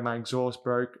to go. My exhaust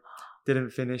broke,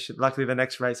 didn't finish. Luckily, the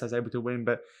next race I was able to win,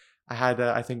 but I had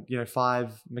I think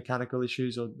 5 mechanical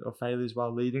issues or failures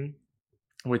while leading,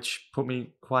 which put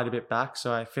me quite a bit back.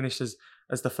 So I finished as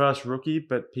the first rookie,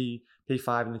 but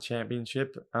P5 in the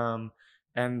championship.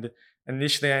 And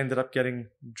initially I ended up getting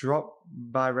dropped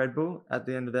by Red Bull at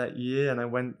the end of that year, and I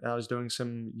was doing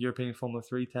some European Formula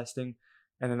 3 testing,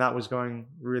 and then that was going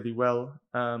really well.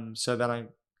 So then I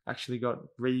actually got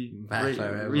re-signed.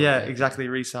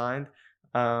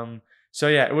 So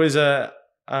yeah, it was I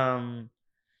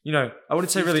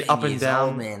wouldn't say really up and down.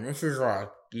 Old, man, this is like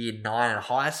year 9 in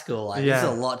high school. Like this is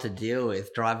a lot to deal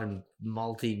with. Driving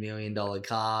multi-million-dollar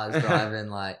cars, driving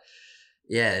like.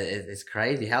 Yeah, it's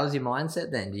crazy. How was your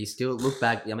mindset then? Do you still look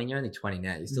back? I mean, you're only 20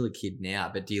 now. You're still a kid now.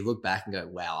 But do you look back and go,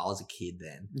 wow, I was a kid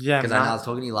then? Yeah. Because I know I was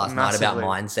talking to you last night about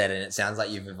mindset, and it sounds like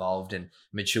you've evolved and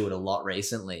matured a lot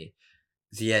recently.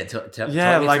 So yeah, talk me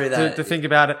through that. To think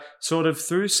about it, sort of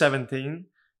through 17,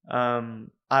 it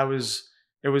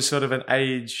was sort of an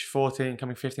age, 14,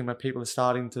 coming 15, where people are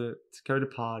starting to go to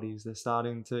parties. They're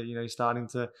starting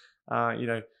to,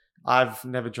 I've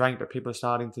never drank, but people are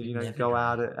starting to, go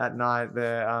out at night.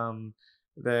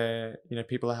 They're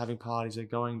people are having parties. They're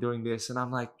doing this, and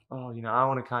I'm like, oh, I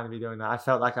want to kind of be doing that. I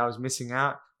felt like I was missing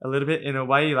out a little bit in a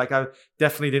way. Like I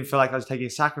definitely didn't feel like I was taking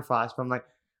a sacrifice, but I'm like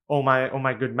all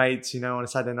my good mates, on a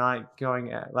Saturday night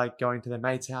going to their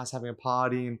mate's house, having a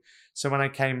party. And so when I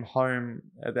came home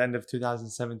at the end of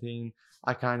 2017,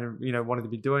 I kind of wanted to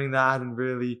be doing that and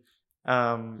really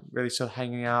sort of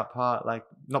hanging out,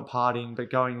 not partying, but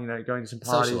going to some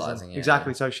parties,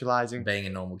 socializing, being a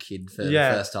normal kid for the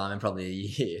first time in probably a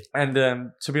year. And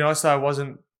to be honest, I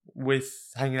wasn't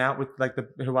hanging out with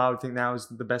who I would think now is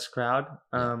the best crowd.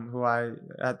 Who I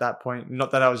at that point,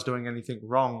 not that I was doing anything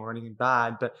wrong or anything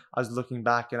bad, but I was looking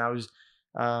back and I was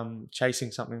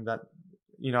chasing something that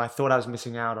I thought I was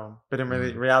missing out on, but in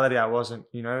reality I wasn't,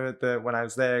 when I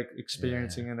was there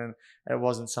experiencing it, and it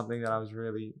wasn't something that I was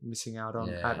really missing out on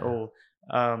at all.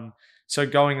 So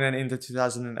going then into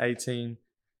 2018,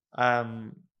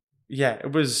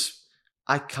 it was,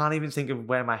 I can't even think of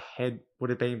where my head would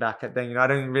have been back at then. I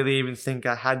don't really even think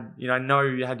I had, I know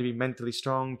you had to be mentally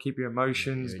strong, keep your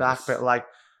emotions back, but like,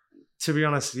 to be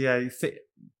honest,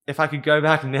 if I could go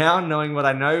back now, knowing what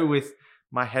I know with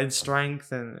my head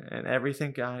strength and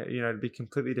everything, it'd be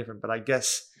completely different. But I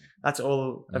guess that's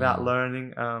all about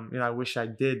learning. I wish I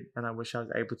did, and I wish I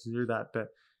was able to do that. But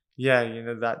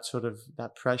that sort of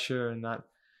that pressure and that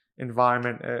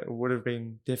environment would have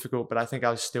been difficult. But I think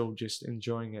I was still just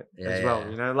enjoying it as well.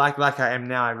 Like I am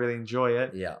now, I really enjoy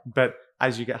it. Yeah. But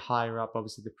as you get higher up,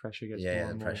 obviously the pressure gets more and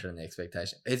the more. pressure and the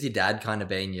expectation. Has your dad kind of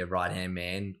been your right hand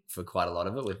man for quite a lot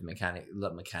of it with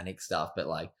mechanic stuff, but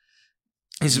like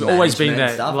he's always been there,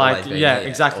 stuff,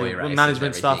 exactly.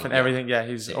 Management stuff and everything. Yeah,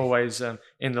 he's always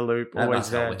in the loop,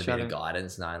 always there. With a bit of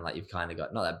guidance, knowing like you've kind of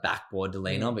got not that backboard to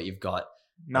lean on, but you've got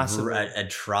a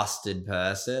trusted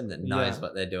person that knows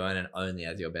what they're doing and only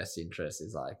has your best interest.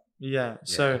 Is like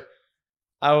So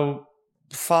I'll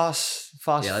fast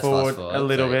forward a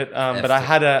little bit. But I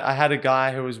had a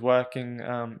guy who was working.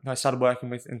 I started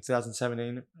working with in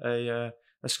 2017.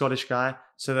 A Scottish guy.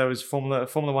 So there was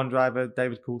Formula One driver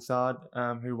David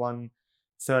Coulthard, who won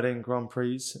 13 Grand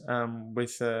Prix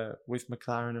with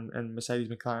McLaren and Mercedes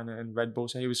McLaren and Red Bull.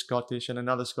 So he was Scottish, and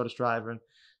another Scottish driver, and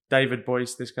David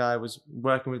Boyce. This guy was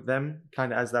working with them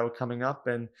kind of as they were coming up,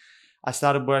 and I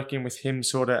started working with him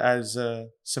sort of as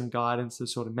some guidance to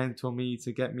sort of mentor me,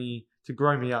 to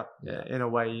grow me up in a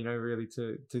way, really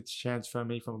to transfer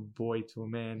me from a boy to a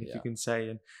man, if you can say.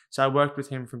 And so I worked with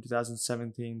him from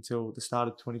 2017 till the start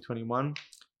of 2021.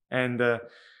 And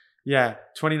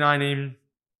 2019,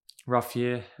 rough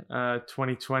year.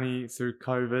 2020 through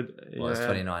COVID. What was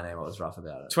 2019? What was rough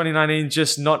about it? 2019,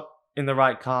 just not in the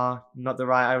right car, not the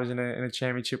right. I was in a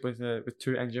championship with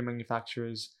two engine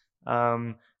manufacturers.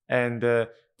 And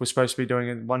was supposed to be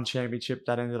doing one championship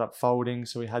that ended up folding,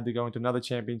 so we had to go into another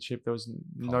championship. There was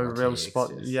no real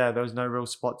spot. There was no real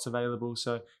spots available,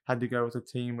 so had to go with a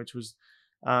team, which was,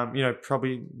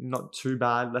 probably not too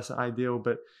bad, less ideal,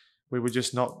 but we were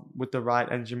just not with the right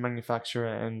engine manufacturer,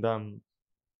 and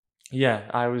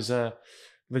I was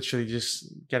literally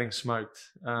just getting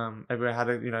smoked. Everywhere had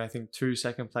I think 2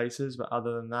 second places, but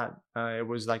other than that, it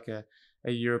was like a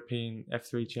European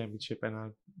F3 championship,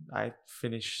 and I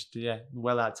finished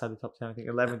well outside the top 10. I think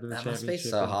 11th in the championship. That must be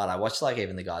so hard. I watched like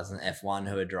even the guys in F1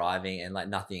 who are driving, and like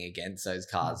nothing against those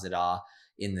cars that are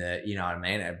in the,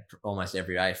 almost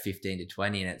every day 15 to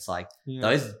 20, and it's like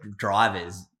those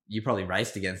drivers, you probably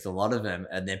raced against a lot of them,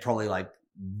 and they're probably like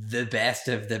the best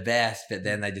of the best, but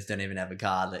then they just don't even have a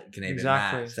car that can even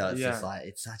match. So it's just like,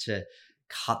 it's such a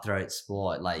cutthroat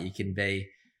sport. Like you can be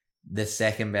the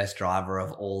second best driver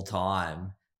of all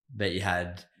time, but you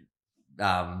had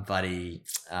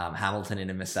Hamilton in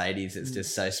a Mercedes that's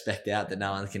just so specced out that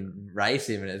no one can race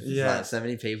him, and it's like so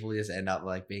many people just end up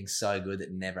like being so good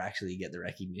that never actually get the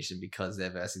recognition because they're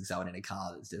versing someone in a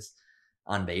car that's just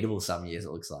unbeatable some years,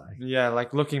 it looks like.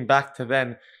 Like looking back to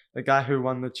then, the guy who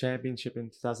won the championship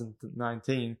in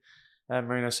 2019,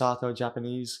 Marino Sato, a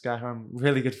Japanese guy who I'm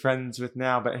really good friends with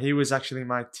now, but he was actually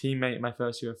my teammate my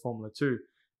first year of Formula 2.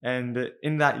 And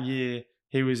in that year,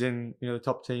 he was in the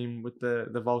top team with the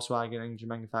Volkswagen engine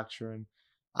manufacturer, and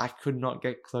I could not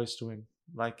get close to him,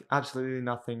 like absolutely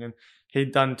nothing. And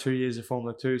he'd done 2 years of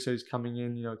Formula 2, so he's coming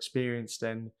in, experienced.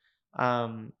 And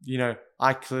I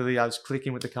was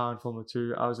clicking with the car in Formula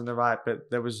 2. I was in the right, but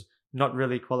there was not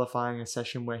really qualifying a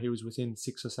session where he was within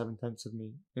 6 or 7 tenths of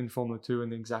me in Formula 2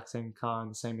 in the exact same car and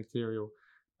the same material.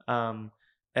 And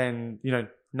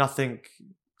nothing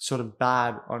sort of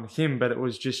bad on him, but it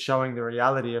was just showing the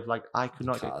reality of like I could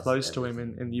not get close to him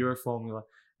in the Euro Formula.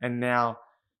 And now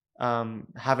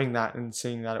having that and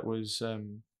seeing that it was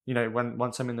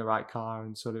once I'm in the right car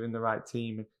and sort of in the right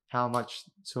team, and how much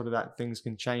sort of that things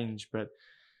can change. But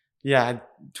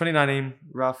 2019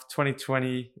 rough,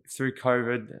 2020 through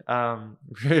COVID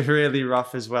really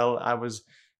rough as well. I was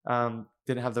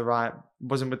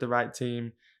wasn't with the right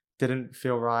team, didn't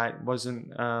feel right, it was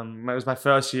my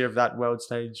first year of that world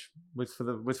stage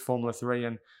with Formula 3,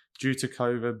 and due to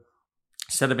COVID,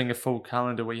 instead of being a full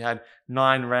calendar, we had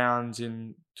 9 rounds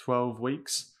in 12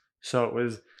 weeks, so it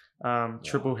was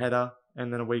triple header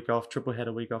and then a week off, triple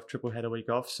header week off, triple header week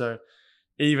off. So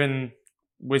even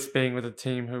with being with a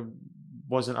team who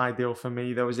wasn't ideal for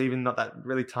me, there was even not that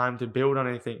really time to build on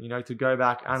anything, to go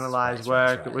back, analyze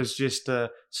work. Right. It was just a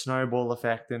snowball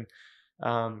effect. And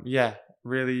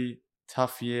really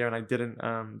tough year, and I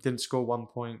didn't score 1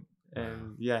 point,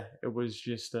 and yeah, it was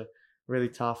just really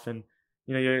tough. And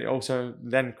you're also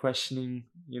then questioning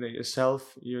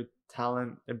yourself, your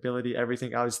talent, ability,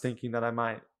 everything. I was thinking that I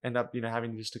might end up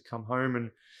having just to come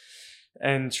home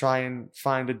and try and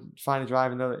find a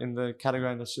drive in the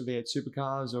category in the V8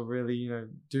 supercars, or really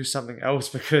do something else,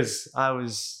 because I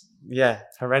was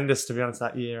horrendous, to be honest,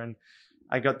 that year. And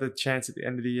I got the chance at the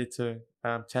end of the year to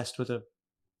test with a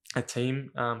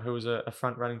team who was a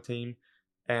front running team,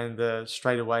 and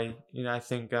straight away I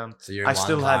think so you're in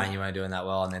one car and you weren't doing that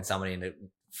well, and then somebody in the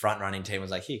front running team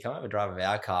was like, here, come have a drive of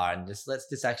our car and let's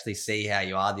just actually see how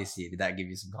you are this year. Did that give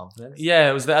you some confidence? Yeah,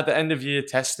 it was at the end of year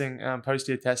testing, post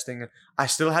year testing. I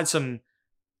still had some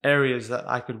areas that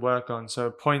I could work on.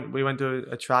 So we went to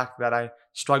a track that I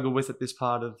struggled with at this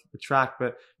part of the track,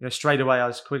 but straight away I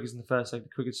was quickest in the first sector,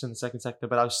 quickest in the second sector,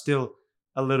 but I was still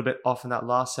a little bit off in that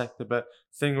last sector. But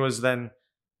thing was, then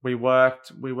we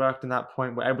worked in that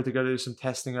point. We're able to go do some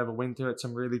testing over winter at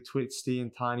some really twisty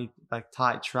and tiny, like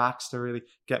tight tracks, to really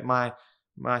get my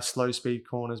slow speed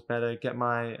corners better, get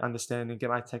my understanding, get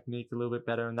my technique a little bit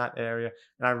better in that area.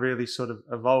 And I really sort of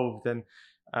evolved. And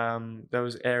there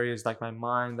was areas like my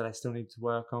mind that I still need to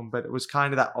work on, but it was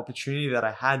kind of that opportunity that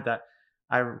I had, that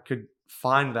I could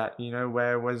find that,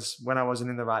 whereas when I wasn't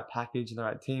in the right package and the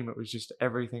right team, it was just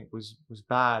everything was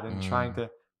bad, and trying to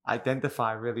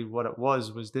identify really what it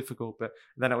was difficult. But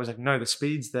then it was like, no, the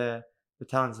speed's there, the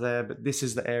talent's there, but this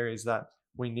is the areas that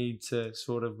we need to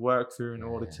sort of work through in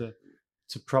order to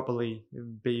properly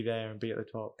be there and be at the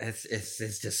top.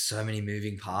 There's just so many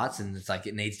moving parts, and it's like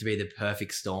it needs to be the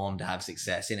perfect storm to have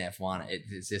success in F1.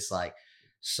 It's just like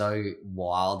so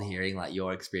wild hearing like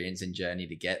your experience and journey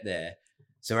to get there.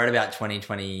 So we're at about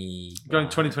 2020. Going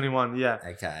 2021, yeah.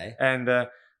 Okay. And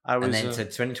I was. And then so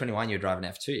 2021, you were driving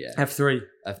F2, yeah. F3.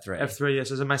 F3. Yes.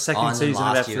 This is my second season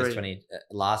of F3.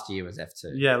 Last year was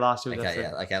F2. Yeah, last year was okay, F3.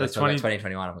 Yeah, okay. So Let's talk about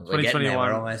 2021. We're getting there.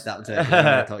 We're almost up to it. We're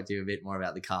going to talk to you a bit more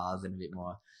about the cars and a bit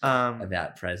more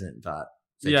about present. But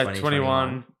so yeah,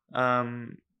 2021.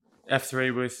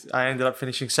 F3 I ended up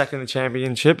finishing second in the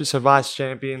championship, so vice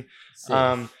champion.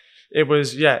 It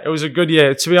was a good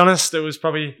year. To be honest,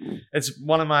 it's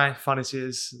one of my funnest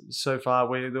years so far.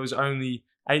 There was only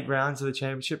 8 rounds of the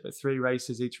championship, but 3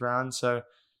 races each round. So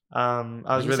I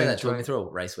was really enjoying. Talk me through a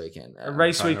race weekend. A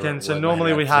race weekend. So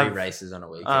normally we have 3 races on a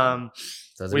weekend.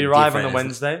 So we arrive on the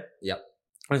Wednesday. Yep.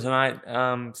 And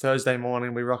tonight, Thursday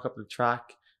morning, we rock up the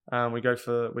track.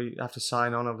 We have to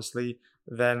sign on, obviously.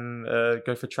 Then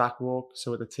go for track walk.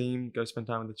 So with the team, go spend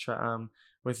time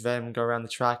with them, go around the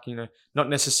track. Not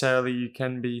necessarily you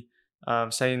can be,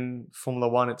 say in Formula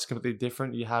One, it's completely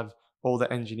different. You have all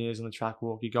the engineers on the track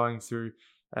walk. You're going through,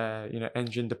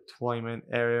 engine deployment,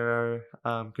 aero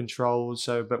controls.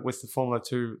 So, but with the Formula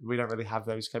 2, we don't really have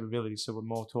those capabilities. So we're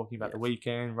more talking about the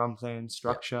weekend, run plan,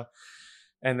 structure.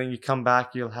 And then you come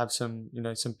back, you'll have some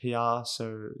PR,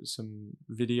 so some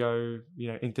video,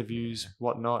 interviews,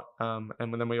 whatnot. And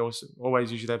then we also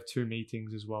always usually have 2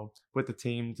 meetings as well with the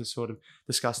team to sort of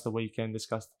discuss the weekend,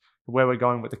 discuss where we're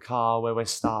going with the car, where we're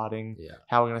starting,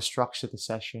 how we're going to structure the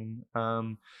session.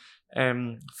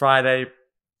 And Friday,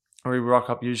 we rock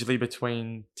up usually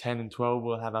between 10 and 12.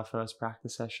 We'll have our first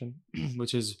practice session,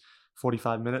 which is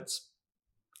 45 minutes.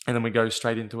 And then we go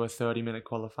straight into a 30-minute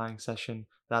qualifying session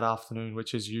that afternoon,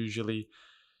 which is usually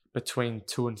between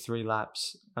 2 and 3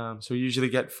 laps. So we usually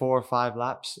get 4 or 5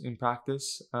 laps in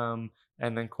practice. And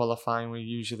then qualifying, we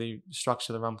usually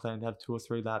structure the run plan to have 2 or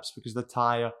 3 laps, because the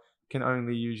tyre can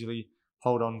only usually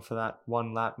hold on for that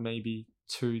 1 lap, maybe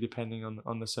 2, depending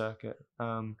on the circuit.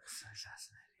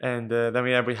 And then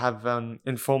we have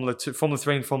in Formula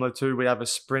 3 and Formula 2, we have a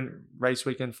sprint race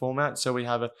weekend format. So we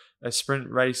have a sprint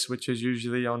race, which is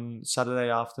usually on Saturday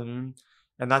afternoon.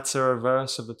 And that's a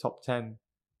reverse of the top 10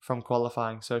 from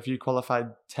qualifying. So if you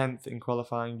qualified 10th in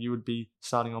qualifying, you would be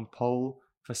starting on pole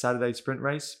for Saturday's sprint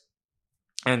race.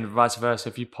 And vice versa,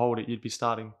 if you polled it, you'd be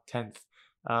starting 10th.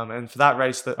 And for that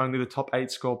race, only the top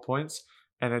 8 score points.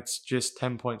 And it's just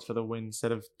 10 points for the win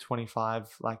instead of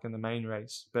 25 like in the main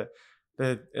race. But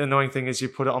the annoying thing is you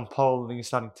put it on pole and you're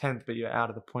starting 10th, but you're out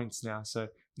of the points now. So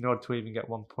in order to even get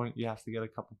 1 point, you have to get a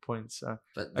couple points.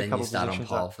 But then you start on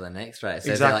pole for the next race.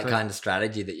 So exactly. Is there like kind of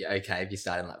strategy that you're okay if you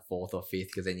start in like 4th or 5th,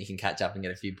 because then you can catch up and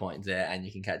get a few points there, and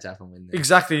you can catch up and win there.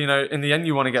 Exactly. In the end,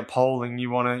 you want to get pole and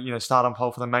you want to, start on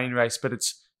pole for the main race. But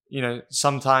it's,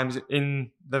 sometimes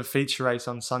in the feature race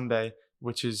on Sunday,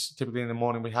 which is typically in the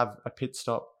morning, we have a pit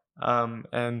stop.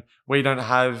 And we don't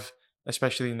have,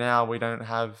 especially now, we don't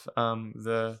have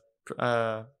the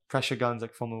pressure guns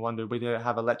like Formula 1 do. We don't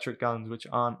have electric guns, which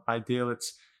aren't ideal.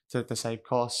 It's to save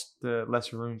cost, the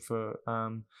less room for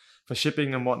for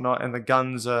shipping and whatnot, and the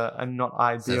guns are not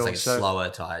ideal. So it's like a slower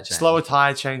tire change. Slower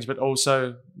tire change, but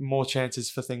also more chances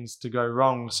for things to go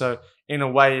wrong. So in a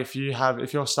way, if you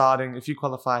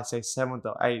qualify, say 7th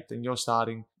or 8th, and you're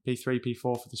starting P3, P4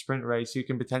 for the sprint race, you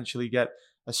can potentially get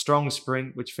a strong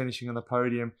sprint, which finishing on the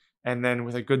podium. And then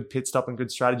with a good pit stop and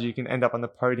good strategy, you can end up on the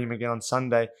podium again on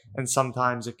Sunday. And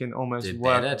sometimes it can almost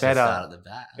work better. To start at the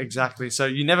back. Exactly. So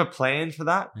you never plan for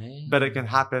that, but it can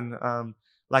happen.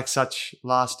 Like such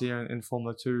last year in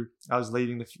Formula 2, I was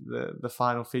leading the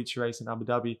final feature race in Abu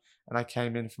Dhabi, and I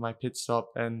came in for my pit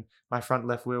stop, and my front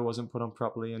left wheel wasn't put on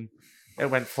properly, and it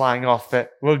went flying off.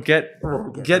 But we'll get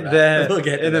there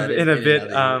in a bit.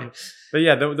 But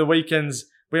yeah, the weekends,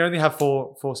 we only have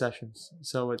four sessions,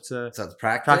 so it's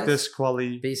practice,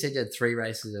 quali. But you said you had 3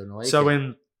 races in a week. So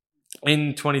in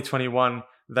 2021,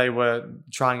 they were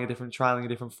trialing a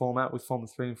different format with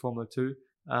Formula 3 and Formula 2.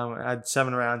 I had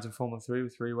 7 rounds in Formula 3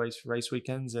 with 3 race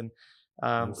weekends, and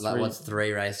what's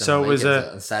 3 races? So it was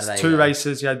Saturday, 2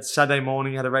 races. You had Saturday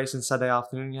morning, you had a race, and Saturday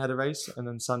afternoon, you had a race, and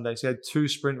then Sunday. So you had 2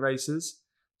 sprint races.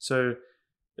 So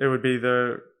it would be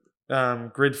the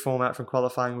grid format from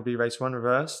qualifying would be race 1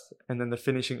 reversed, and then the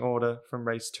finishing order from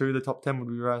race 2, the top 10 would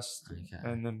be reversed. Okay.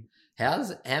 And then how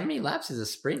many laps is a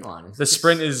sprint one? The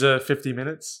sprint is 50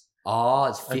 minutes. Oh,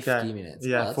 it's 50 minutes.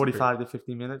 Yeah, 45 to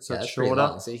 50 minutes. So it's shorter.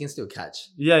 Long, so you can still catch.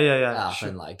 Yeah. Up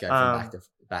and like go from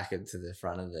back into the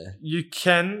front of the. You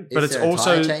can, but is it's there a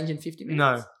also tire change in 50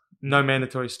 minutes. No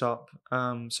mandatory stop.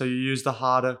 So you use the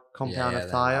harder compound of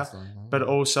tire, but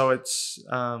also it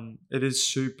is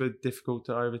super difficult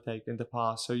to overtake and to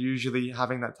pass. So usually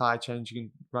having that tire change, you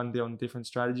can run on a different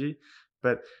strategy.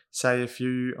 But say if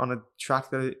you on a track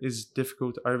that is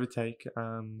difficult to overtake,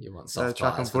 you want soft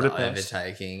track on Budapest,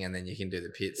 overtaking, and then you can do the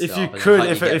pit stop. If you could,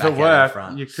 if it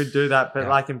worked, you could do that. But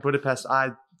like in Budapest,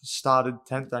 I started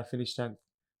 10th, I finished 10th.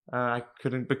 I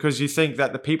couldn't, because you think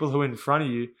that the people who are in front of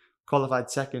you qualified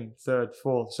 2nd, 3rd,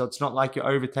 4th. So it's not like you're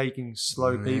overtaking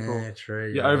slow people.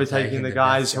 True. You're overtaking the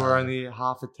guys who are only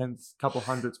half a tenth, couple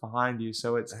hundredths behind you.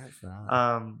 So it's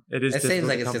it is. It seems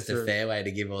like it's just a fair way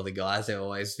to give all the guys who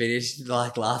always finish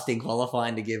like last in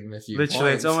qualifying to give them a few.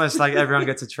 Literally, points. It's almost like everyone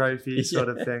gets a trophy sort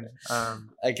of thing.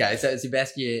 Okay, so it's your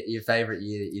best year, your favorite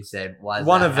year that you said. Why is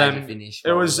one that? of them? How did you finish?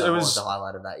 What was the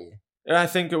highlight of that year? I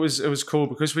think it was cool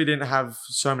because we didn't have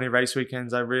so many race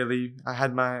weekends. I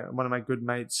had one of my good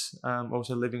mates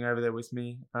also living over there with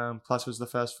me. Plus, it was the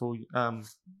first full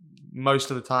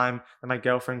most of the time, and my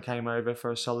girlfriend came over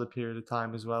for a solid period of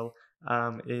time as well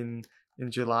in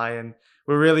July, and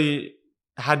we really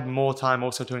had more time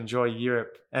also to enjoy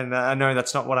Europe. And I know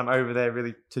that's not what I'm over there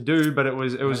really to do, but it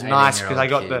was nice because I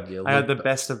had the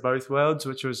best of both worlds,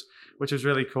 which was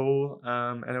really cool,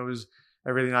 and it was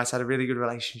really nice. I had a really good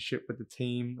relationship with the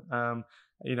team. I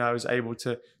was able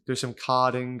to do some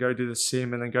karting, go do the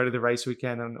sim, and then go to the race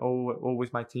weekend, and all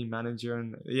with my team manager.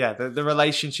 And yeah, the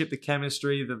relationship, the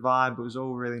chemistry, the vibe, it was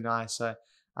all really nice. So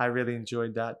I really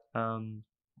enjoyed that. And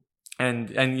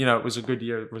it was a good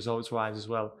year results wise as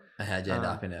well. How'd you end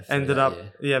up in it?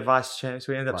 Vice champion.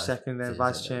 So we ended up second there,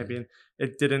 vice champion.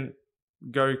 It didn't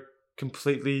go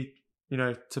completely,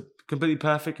 completely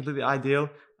perfect, completely ideal.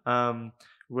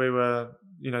 We were,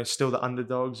 still the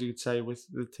underdogs, you could say, with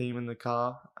the team in the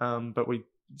car. But we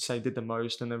did the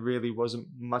most, and there really wasn't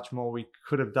much more we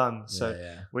could have done. So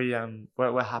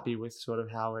we're happy with sort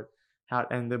of how it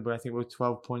ended. But I think we were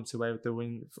 12 points away with the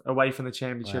win, away from the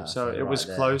championship. Wow, so it was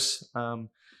close.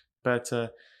 But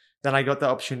then I got the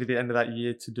opportunity at the end of that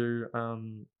year to do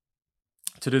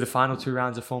the final 2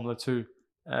 rounds of Formula 2.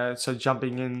 So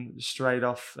jumping in straight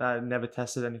off, never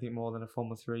tested anything more than a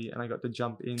Formula 3, and I got to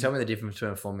jump in. Tell me the difference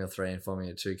between a Formula 3 and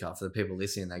Formula 2 car. For the people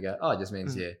listening, they go, it just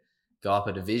means you go up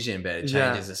a division, but it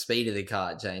changes the speed of the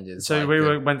car, it changes. So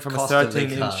we went from a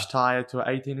 13-inch tyre to an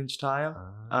 18-inch tyre.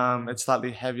 It's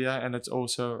slightly heavier, and it's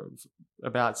also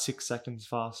about 6 seconds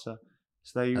faster.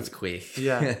 So that's quick.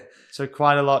 Yeah. So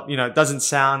quite a lot. It doesn't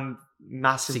sound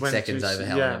massive. 6 seconds over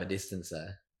how long of a distance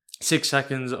there? 6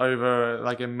 seconds over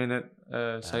like a minute,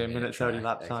 say a minute 30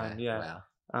 lap time. Okay. Yeah.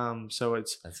 Wow. So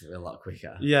that's a lot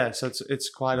quicker. Yeah. So it's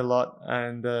quite a lot.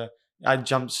 And I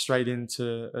jumped straight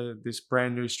into this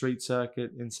brand new street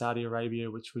circuit in Saudi Arabia,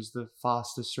 which was the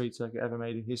fastest street circuit ever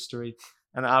made in history.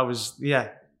 And I was,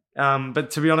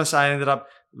 but to be honest, I ended up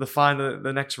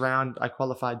the next round, I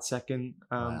qualified second.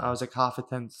 Wow. I was like half a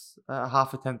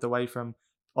tenth away from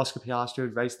Oscar Piastri, who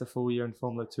raced the full year in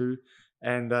Formula 2.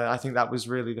 And I think that was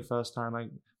really the first time I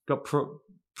got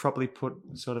properly put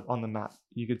sort of on the map,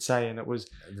 you could say. And it was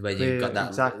where you got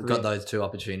those 2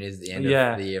 opportunities at the end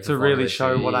of the year to really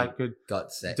show what I could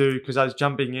do, because I was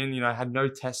jumping in. I had no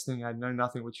testing, I had no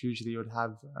nothing, which usually you would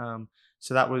have.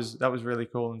 So that was really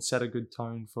cool and set a good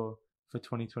tone for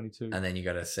 2022. And then you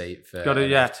got a seat for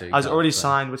I was already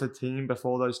signed with a team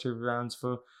before those 2 rounds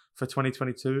for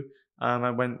 2022.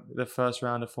 I went the first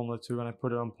round of Formula 2 and I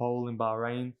put it on pole in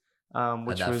Bahrain,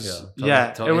 which was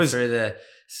talk me through the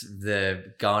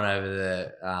going over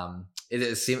the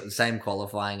is it the same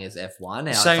qualifying as F1?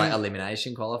 It's like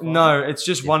elimination qualifying. No, it's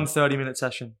just one 30-minute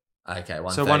session. Okay,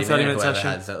 one 30-minute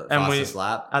session, and we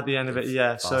lap at the end of it.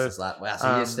 Yeah, fastest lap. Wow,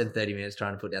 so you spent 30 minutes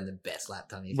trying to put down the best lap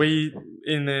time.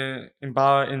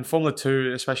 In Formula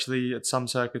 2, especially at some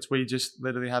circuits, we just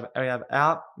literally have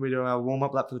out. We do our warm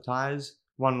up lap for the tires,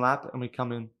 1 lap, and we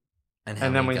come in. And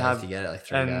then we have to get it like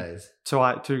 3 goes.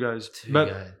 Two goes.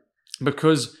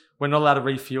 Because we're not allowed to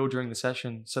refuel during the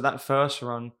session, so that first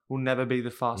run will never be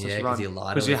the fastest run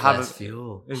because you have less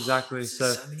fuel. Exactly.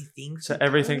 So many things. So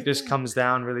everything just comes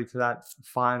down really to that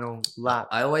final lap.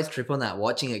 I always trip on that,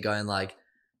 watching it, going like,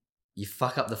 you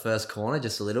fuck up the first corner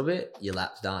just a little bit, your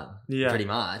lap's done. Yeah, pretty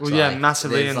much. Well,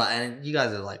 massively. And you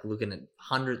guys are like looking at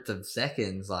hundredths of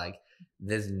seconds, like.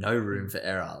 There's no room for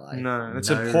error. No, it's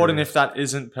important if that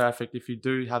isn't perfect. If you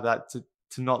do have that,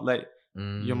 to not let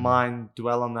your mind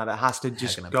dwell on that. It has to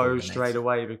just go straight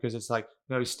away, because it's like,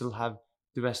 no, we still have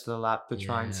the rest of the lap to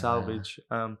try and salvage.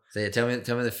 So tell me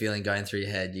the feeling going through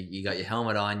your head. You got your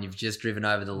helmet on. You've just driven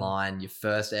over the line. Your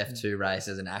first F2 race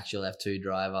as an actual F2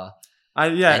 driver.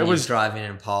 It was driving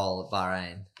in pole at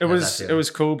Bahrain. It was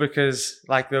cool because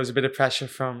like there was a bit of pressure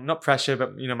not pressure,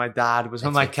 but my dad was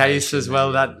on my case as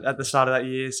well that at the start of that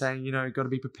year, saying, got to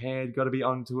be prepared, got to be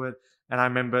onto it. And I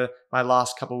remember my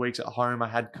last couple of weeks at home, I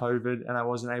had COVID and I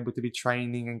wasn't able to be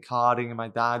training and karting, and my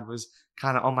dad was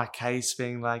kind of on my case,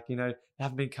 being like, you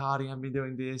haven't been karting, haven't been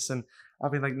doing this, and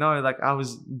I've been like, no, like I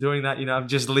was doing that, I'm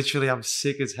just literally, I'm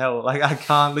sick as hell, like I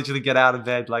can't literally get out of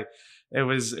bed, like it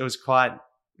was quite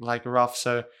like rough.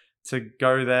 So to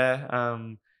go there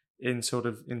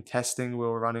in testing, we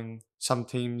were running, some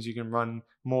teams you can run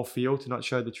more field to not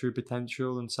show the true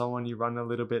potential and so on. You run a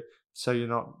little bit so you're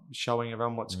not showing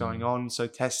everyone what's going on. So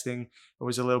testing, it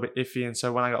was a little bit iffy. And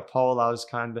so when I got pole,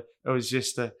 it was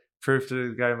just a proof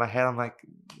to go in my head. I'm like,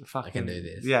 fucking, I can do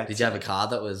this. Yeah. Did you have a car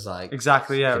that was like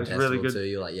exactly? Yeah, it was really good. Too?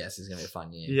 You're like, yes, it's gonna be a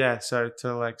fun year. Yeah. So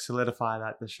to like solidify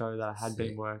that, to show that I had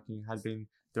been working, had been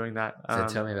doing that. So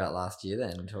tell me about last year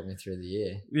then. Talk me through the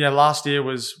year. Yeah, last year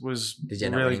was Did you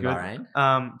end really up good.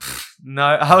 Bahrain? No,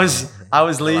 I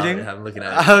was leading. I'm looking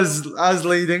at it. I was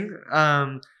leading.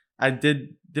 I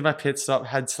did my pit stop.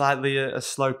 Had slightly a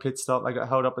slow pit stop. I got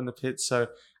held up in the pits. So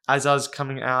as I was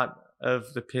coming out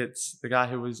of the pits, the guy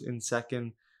who was in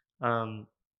second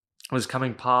was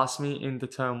coming past me into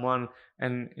turn 1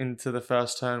 and into the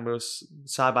first turn. We were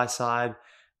side by side,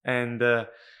 and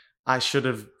I should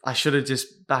have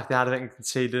just backed out of it and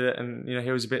conceded it. And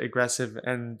he was a bit aggressive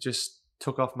and just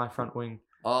took off my front wing.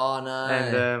 Oh no!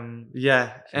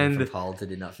 And from pole to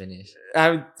did not finish.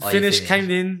 I finished, came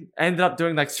in, ended up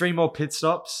doing like 3 more pit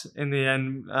stops in the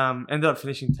end. Ended up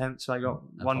finishing 10th, so I got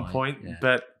 1 point. Yeah.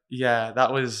 But yeah,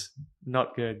 that was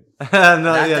not good.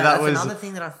 That was another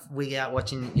thing that I wig out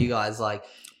watching you guys, like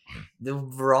the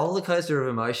roller coaster of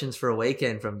emotions for a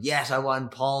weekend, from yes, I won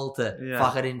pole to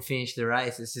fuck, I didn't finish the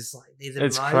race. It's just like these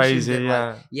emotions. It's crazy.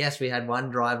 Like, yes, we had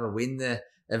one driver win the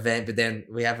event, but then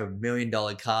we have $1 million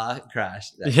car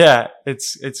crash.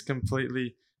 It's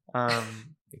completely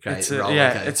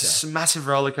it's a massive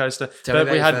roller coaster. Tell me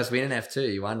about your first win in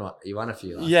F2. You won a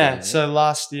few last year. So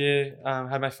last year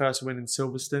had my first win in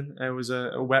Silverstone. It was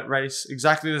a wet race,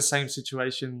 exactly the same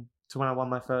situation to when I won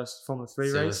my first Formula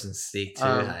 3 race. Silverstone's sick too,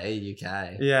 hey,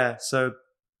 UK. Yeah, so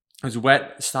it was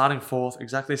wet, starting 4th,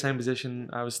 exactly the same position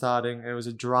I was starting. It was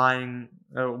a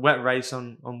wet race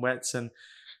on wets, and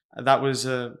that was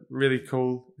really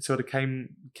cool. It sort of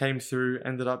came through,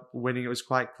 ended up winning. It was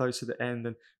quite close to the end,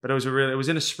 but it was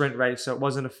in a sprint race, so it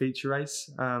wasn't a feature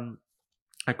race.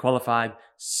 I qualified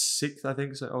 6th, I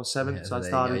think, or 7th. Yeah, so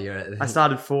I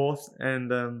started 4th,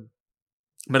 and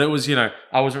but it was,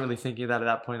 I wasn't really thinking of that at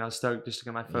that point. I was stoked just to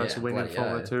get my first win in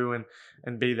Formula 2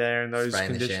 and be there in those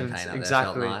conditions.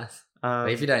 Exactly. Nice.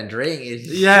 But if you don't drink,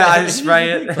 I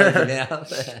spray it.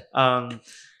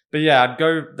 But yeah, I'd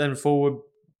go then forward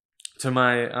to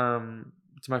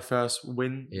my first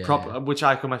win, which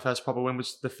I call my first proper win, which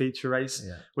is the feature race,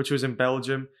 which was in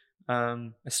Belgium.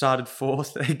 I started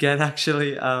 4th again,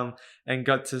 actually, and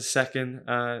got to 2nd.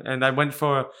 And I went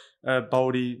for a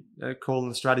boldy call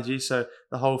and strategy. So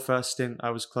the whole first stint,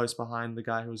 I was close behind the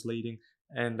guy who was leading,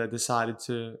 and I decided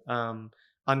to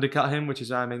undercut him, which is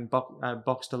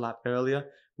boxed a lap earlier,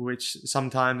 which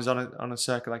sometimes on a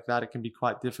circuit like that, it can be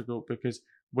quite difficult because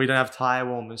we don't have tire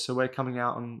warmers. So we're coming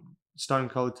out on stone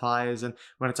cold tires, and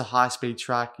when it's a high speed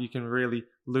track, you can really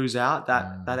lose out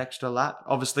that extra lap.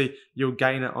 Obviously, you'll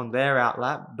gain it on their out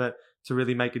lap, but to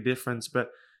really make a difference. But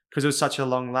because it was such a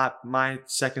long lap, my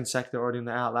second sector already in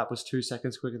the out lap was 2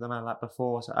 seconds quicker than my lap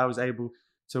before. So I was able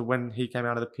to, when he came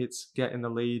out of the pits, get in the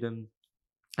lead and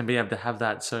be able to have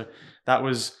that. So that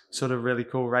was sort of really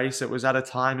cool race. It was at a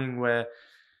timing where,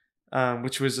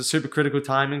 which was a super critical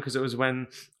timing, because it was when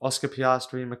Oscar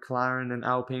Piastri, McLaren and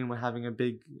Alpine were having a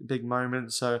big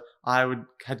moment. So I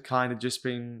had kind of just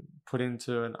been put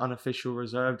into an unofficial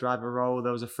reserve driver role.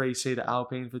 There was a free seat at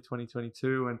Alpine for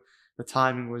 2022, and the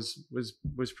timing was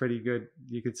pretty good,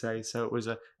 you could say. So it was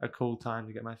a cool time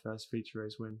to get my first feature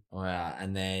race win. Wow.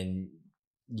 And then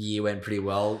year went pretty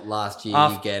well. Last year,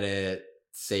 you get a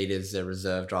seat as a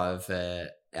reserve driver for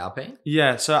Alpine?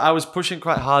 Yeah, so I was pushing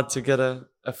quite hard to get a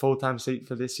full-time seat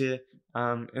for this year.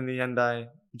 In the end, I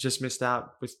just missed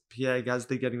out with Pierre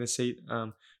Gasly getting the seat.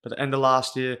 But at the end of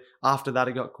last year, after that,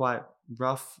 it got quite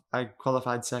rough. I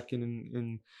qualified second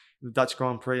in the Dutch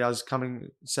Grand Prix. I was coming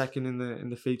second in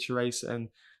the feature race, and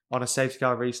on a safety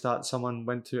car restart, someone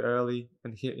went too early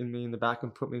and hit me in the back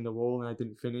and put me in the wall, and I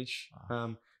didn't finish.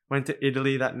 Went to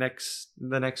Italy the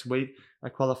next week. I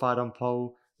qualified on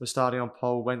pole. Was starting on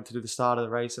pole, went to do the start of the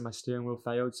race, and my steering wheel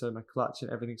failed, so my clutch and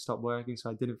everything stopped working,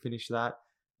 so I didn't finish that.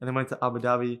 And then went to Abu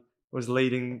Dhabi, was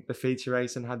leading the feature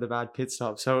race and had the bad pit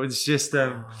stop. So it was just,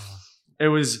 it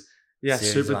was,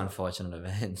 super unfortunate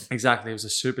events. Exactly, it was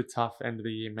a super tough end of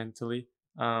the year mentally.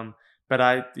 But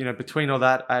I, between all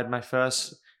that, I had my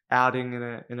first outing in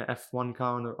an F1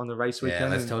 car on the race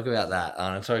weekend. Yeah, let's talk about that. I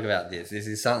want to talk about this. This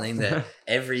is something that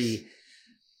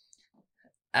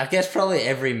I guess probably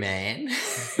every man,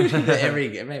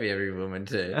 maybe every woman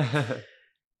too.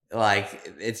 Like,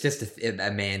 it's just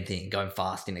a man thing, going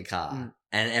fast in a car.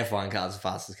 And an F1 car is the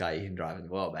fastest car you can drive in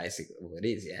the world, basically. Well, it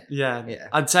is, yeah. Yeah.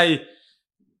 I'd say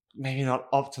maybe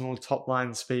not optimal top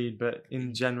line speed, but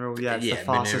in general, it's the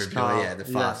fastest car. Yeah, the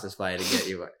fastest way to get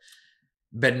you.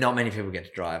 But not many people get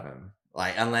to drive them.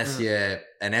 Like, unless you're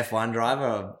an F1 driver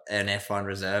or an F1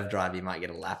 reserve driver, you might get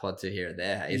a lap or two here and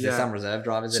there. Is there some reserve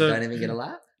drivers that don't even get a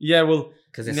lap? Yeah, well,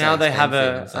 now they have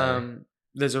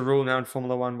there's a rule now in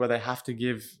Formula One where they have to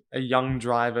give a young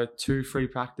driver 2 free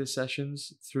practice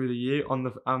sessions through the year on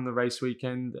the race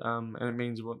weekend, and it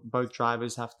means both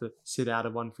drivers have to sit out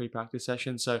of 1 free practice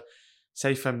session. So,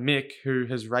 say for Mick, who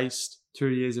has raced 2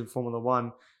 years in Formula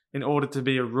One, in order to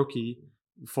be a rookie,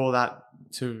 for that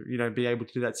to be able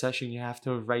to do that session, you have to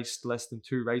have raced less than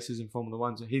 2 races in Formula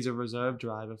One. So he's a reserve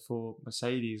driver for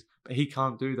Mercedes, but he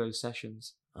can't do those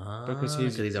sessions because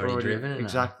he's already driven.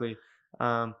 Exactly.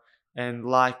 And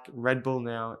like Red Bull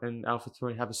now and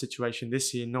AlphaTauri have a situation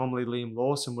this year. Normally Liam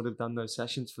Lawson would have done those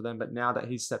sessions for them, but now that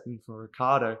he's stepped in for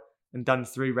Ricciardo and done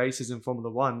 3 races in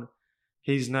Formula One,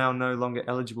 he's now no longer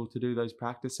eligible to do those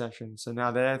practice sessions. So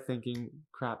now they're thinking,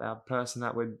 crap, our person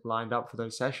that we'd lined up for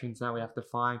those sessions, now we have to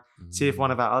see if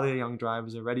one of our other young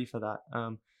drivers are ready for that.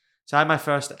 So I had my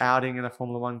first outing in a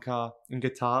Formula One car in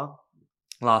Qatar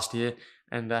last year,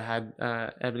 and I had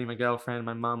Ebony, my girlfriend,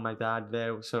 my mum, my dad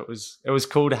there. So it was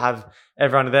cool to have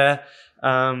everyone there.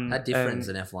 That difference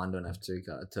in F1 to an F2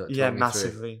 car.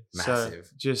 Massively. Massive.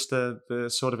 So just the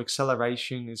sort of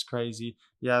acceleration is crazy.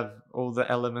 You have all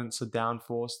the elements of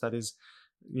downforce that is,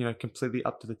 completely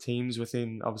up to the teams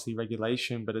within obviously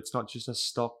regulation, but it's not just a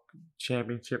stock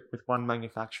championship with one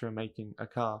manufacturer making a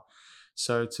car.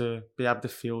 So to be able to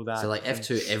feel that. So like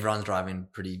F2, everyone's driving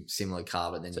pretty similar car,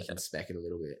 but then you can spec it a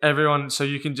little bit. So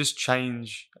you can just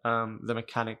change the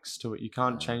mechanics to it. You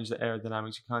can't change the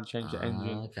aerodynamics. You can't change the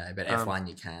engine. Okay, but F1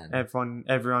 you can.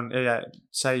 Everyone,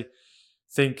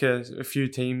 think a few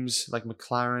teams like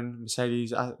McLaren,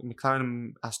 Mercedes, McLaren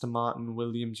and Aston Martin,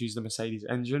 Williams use the Mercedes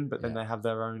engine, but then they have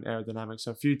their own aerodynamics.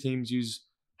 So a few teams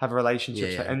have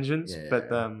relationships for engines, but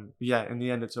in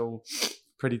the end it's all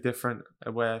pretty different,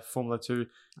 where Formula 2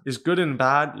 is good and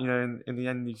bad. In the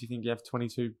end, if you think you have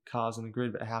 22 cars on the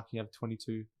grid, but how can you have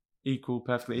 22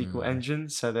 perfectly equal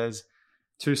engines? So there's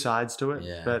 2 sides to it.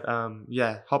 Yeah. But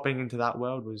hopping into that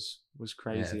world was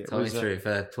crazy. Yeah, talk me through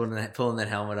for pulling that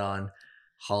helmet on.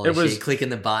 Holy shit, clicking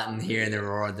the button, hearing the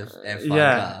roar of the F1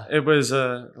 car. It was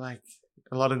like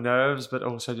a lot of nerves, but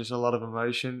also just a lot of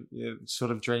emotion. Sort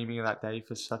of dreaming of that day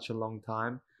for such a long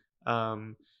time.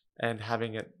 And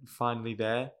having it finally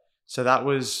there. So that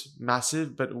was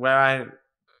massive. But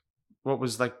what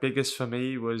was like biggest for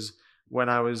me was when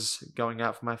I was going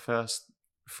out for my first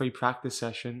free practice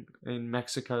session in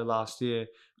Mexico last year,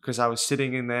 because I was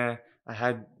sitting in there. I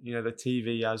had, the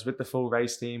TV, I was with the full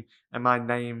race team, and my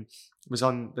name was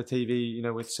on the TV,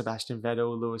 with Sebastian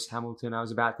Vettel, Lewis Hamilton. I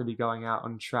was about to be going out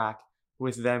on track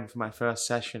with them for my first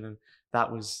session, and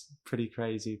that was pretty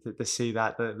crazy to see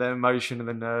that the emotion and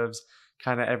the nerves,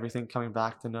 kind of everything coming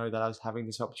back, to know that I was having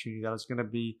this opportunity, that I was going to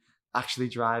be actually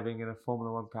driving in a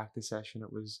Formula One practice session.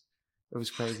 It was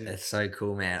crazy. That's so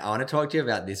cool, man. I want to talk to you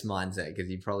about this mindset, because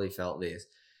you probably felt this.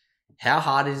 How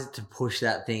hard is it to push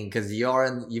that thing? Because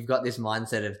you've got this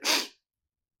mindset of,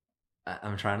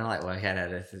 I'm trying to like work out how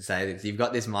to say this. You've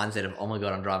got this mindset of, oh my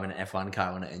God, I'm driving an F1 car.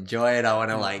 I want to enjoy it. I want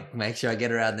to like make sure I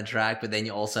get around the track. But then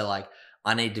you're also like,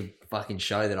 I need to fucking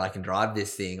show that I can drive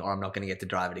this thing, or I'm not going to get to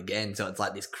drive it again. So it's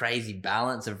like this crazy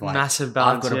balance of like, massive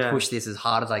balance. I've got to push this as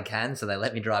hard as I can so they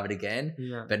let me drive it again,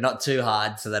 but not too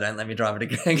hard so they don't let me drive it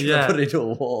again because I put it into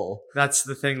a wall. That's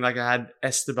the thing. Like, I had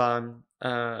Esteban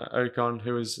Ocon,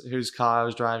 whose car I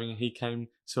was driving, and he came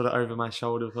sort of over my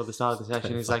shoulder for the start of the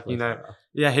session. He's like, he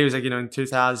was like, in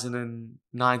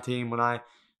 2019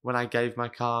 when I gave my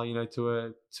car,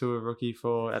 to a rookie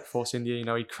at Force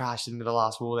India, he crashed into the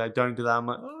last wall there. Don't do that. I'm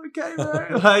like, oh, okay,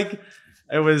 bro. Like,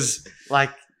 it was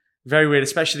like very weird,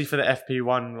 especially for the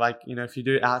FP1. Like, if you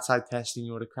do outside testing,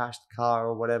 you would have crashed the car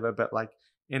or whatever. But like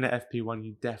in the FP1,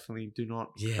 you definitely do not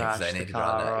crash the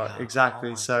car.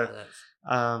 Exactly. So,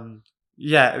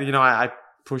 I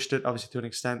pushed it obviously to an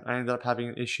extent. I ended up having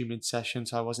an issue mid-session,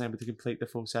 so I wasn't able to complete the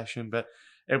full session. But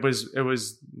it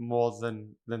was more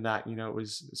than that. It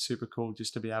was super cool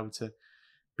just to be able to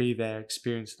be there,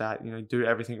 experience that, do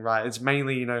everything right. It's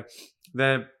mainly, I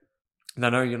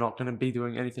know you're not going to be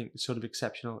doing anything sort of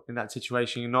exceptional in that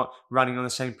situation. You're not running on the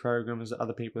same program as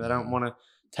other people. They don't want to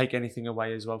take anything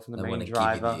away as well from the main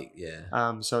driver.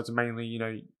 So it's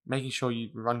mainly, making sure you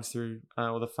run through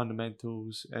all the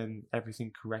fundamentals and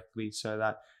everything correctly so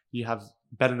that you have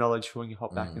better knowledge for when you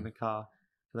hop back in the car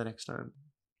for the next time.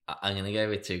 I'm going to go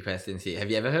with 2 questions here.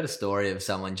 Have you ever heard a story of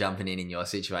someone jumping in your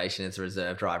situation as a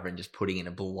reserve driver and just putting in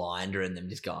a blinder and them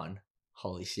just going,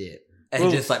 holy shit,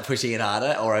 and just like pushing it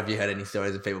harder? Or have you heard any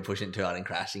stories of people pushing it too hard and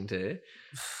crashing too?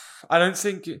 I don't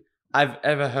think I've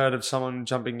ever heard of someone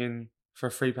jumping in for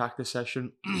a free practice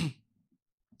session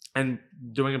and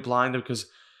doing a blinder, because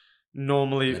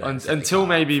normally until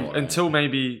maybe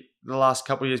the last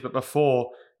couple of years, but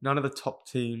before, none of the top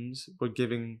teams were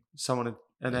giving someone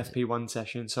an FP1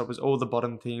 session. So it was all the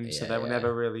bottom teams. So they were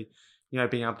never really,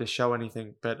 being able to show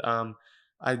anything. But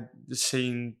I'd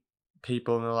seen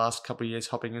people in the last couple of years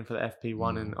hopping in for the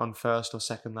FP1 and on first or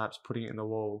second laps, putting it in the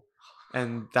wall.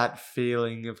 And that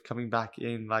feeling of coming back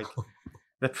in, like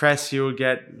the press you will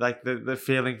get, like the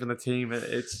feeling from the team,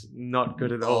 it's not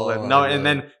good at all. And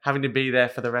then having to be there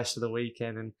for the rest of the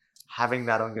weekend and having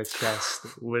that on your chest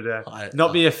would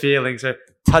not be a feeling. So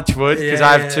touch wood, because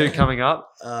I have 2 coming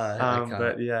up.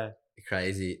 But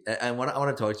crazy. And what I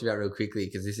want to talk to you about real quickly,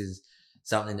 because this is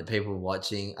something that people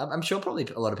watching, I'm sure probably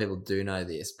a lot of people do know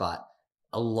this, but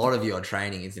a lot of your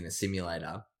training is in a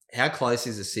simulator. How close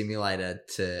is a simulator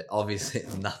to, obviously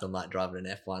nothing like driving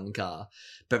an F1 car,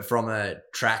 but from a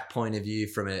track point of view,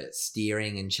 from a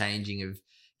steering and changing of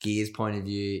gears point of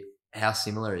view, how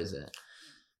similar is it?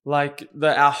 Like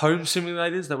our home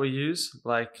simulators that we use,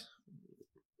 like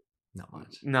not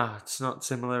much. No, it's not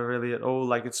similar really at all.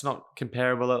 Like, it's not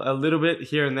comparable. A little bit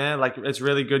here and there. Like, it's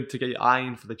really good to get your eye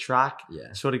in for the track.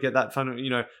 Yeah. Sort of get that fun.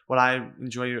 What I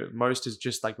enjoy most is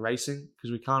just like racing,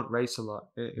 because we can't race a lot.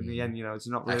 In the end, it's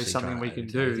not really something we can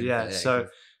do. Yeah. So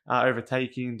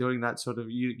overtaking and doing that sort of,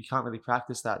 you can't really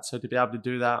practice that. So to be able to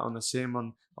do that on the sim,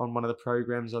 on one of the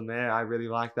programs on there, I really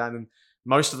like that. And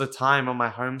most of the time on my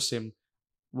home sim,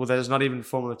 well, there's not even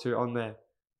Formula 2 on there,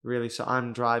 really. So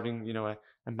I'm driving,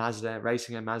 a Mazda,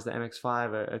 racing a Mazda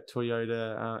MX-5, a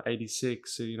Toyota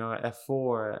 86, a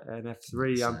F4, an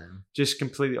F3. Just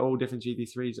completely all different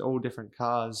GT3s, all different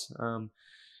cars.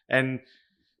 And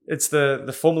it's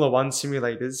the Formula 1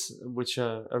 simulators, which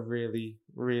are really,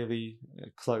 really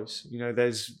close.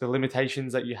 There's the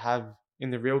limitations that you have in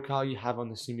the real car, you have on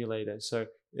the simulator. So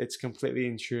it's completely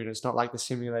in tune. It's not like the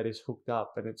simulator's hooked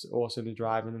up and it's awesome to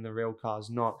drive, and then the real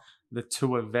car's not. The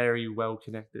two are very well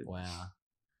connected. Wow.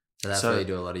 So that's where you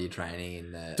do a lot of your training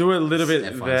in the do a little bit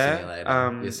F1 there.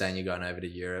 Simulator. You're saying you're going over to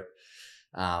Europe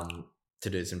to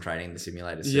do some training in the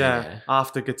simulator. Yeah.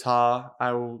 After Qatar,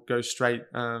 I will go straight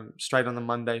on the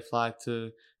Monday flight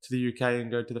to the UK and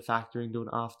go to the factory and do an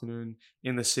afternoon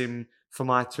in the sim for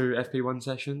my 2 FP1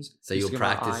 sessions. So you'll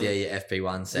practice your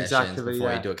FP1 sessions before you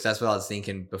do it. Because that's what I was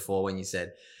thinking before when you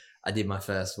said, I did my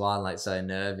first one, like so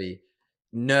nervy,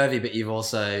 but you've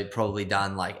also probably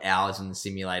done like hours in the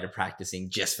simulator practicing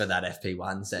just for that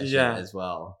FP1 session as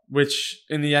well. Which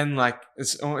in the end, like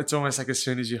it's almost like as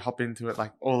soon as you hop into it,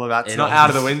 like all of that's not out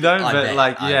of the window,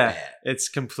 it's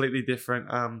completely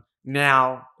different.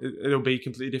 Now it'll be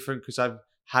completely different because I've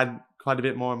had quite a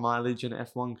bit more mileage in an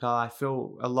F1 car. I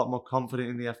feel a lot more confident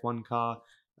in the F1 car.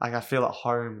 Like I feel at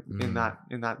home in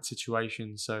that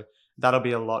situation. So that'll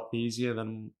be a lot easier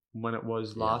than when it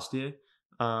was last year.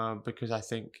 Because I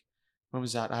think, when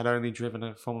was that? I'd only driven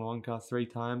a Formula 1 car 3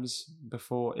 times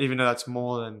before, even though that's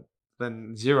more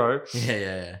than 0.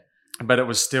 Yeah. But it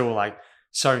was still like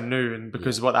so new. And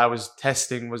because what I was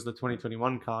testing was the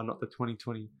 2021 car, not the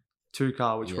 2022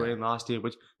 car, which we're in last year,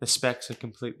 which the specs are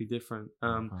completely different.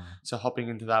 So hopping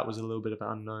into that was a little bit of an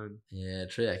unknown. Yeah,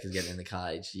 true. Because getting in the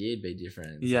car each year would be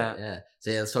different. Yeah.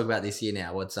 So let's talk about this year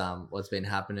now. What's been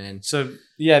happening? So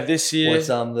this year, what's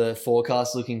the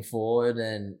forecast looking forward?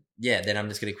 And then I'm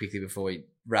just going to quickly, before we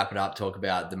wrap it up, talk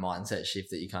about the mindset shift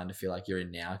that you kind of feel like you're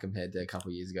in now compared to a couple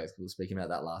of years ago. Because we were speaking about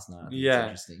that last night. I think it's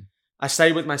interesting. I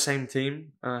stayed with my same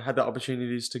team. Had the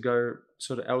opportunities to go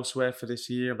sort of elsewhere for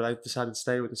this year, but I decided to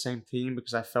stay with the same team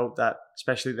because I felt that,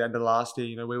 especially at the end of last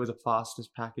year, we were the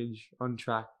fastest package on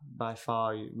track by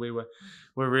far. We're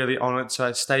really on it. So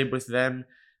I stayed with them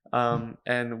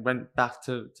and went back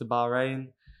to Bahrain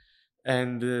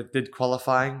and did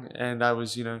qualifying. And I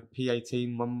was,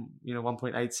 P18,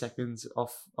 1.8 seconds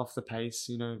off the pace,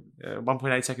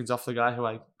 1.8 seconds off the guy who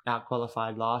I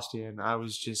out-qualified last year. And I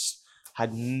was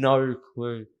had no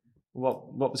clue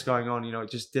what was going on.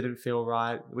 It just didn't feel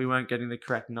right. We weren't getting the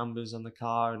correct numbers on the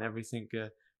car and everything.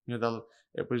 It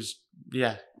was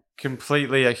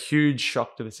completely a huge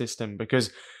shock to the system because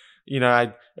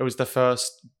it was the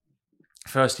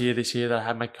first year this year that I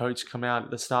had my coach come out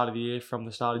at the start of the year. From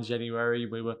the start of January,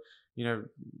 we were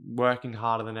working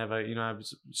harder than ever. I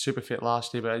was super fit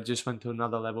last year, but I just went to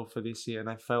another level for this year, and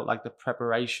I felt like the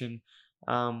preparation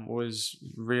was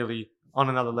really on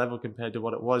another level compared to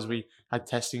what it was. We had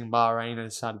testing in Bahrain and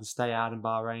decided to stay out in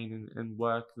Bahrain and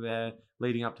work there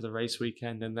leading up to the race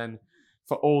weekend. And then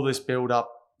for all this build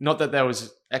up, not that there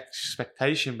was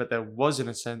expectation, but there was in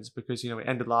a sense, because, we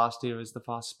ended last year as the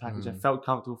fastest package. I felt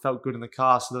comfortable, felt good in the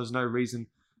car. So there was no reason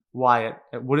why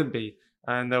it wouldn't be.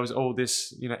 And there was all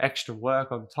this, extra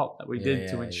work on top that we did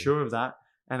to ensure of that.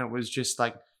 And it was just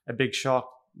like a big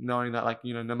shock knowing that,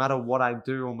 no matter what I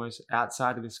do almost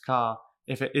outside of this car,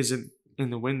 if it isn't in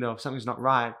the window, if something's not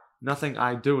right, nothing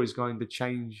I do is going to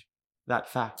change that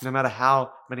fact, no matter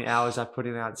how many hours I put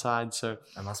in outside. So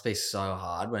it must be so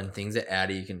hard when things are out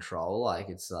of your control. Like,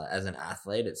 it's as an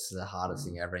athlete, it's the hardest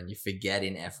thing ever, and you forget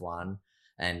in F1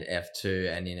 and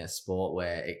F2 and in a sport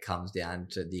where it comes down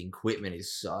to the equipment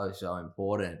is so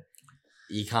important.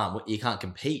 You can't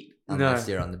compete unless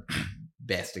you're on the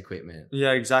best equipment.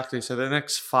 Yeah, exactly. So the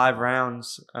next 5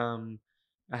 rounds, I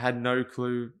had no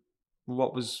clue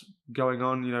what was going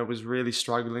on. Was really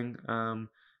struggling.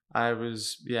 I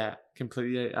was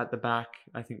completely at the back.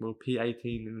 I think we were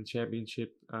P18 in the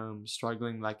championship,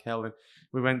 struggling like hell. And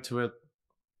we went to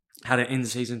had an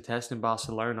in-season test in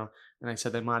Barcelona, and they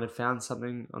said they might have found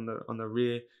something on the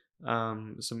rear,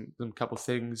 some couple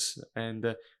things, and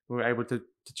we were able to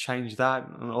change that.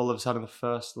 And all of a sudden, the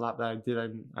first lap that I did,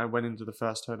 I went into the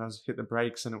first turn, I hit the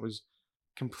brakes, and it was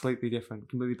completely different,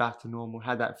 completely back to normal.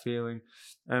 Had that feeling.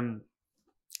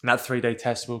 That 3-day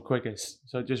test were quickest.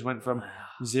 So it just went from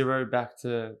 0 back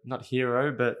to not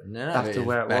hero, but back to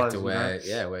where it was.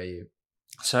 Where you.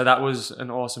 So that was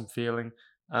an awesome feeling.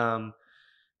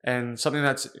 And something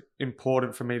that's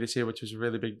important for me this year, which was a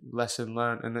really big lesson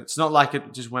learned. And it's not like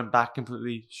it just went back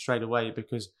completely straight away,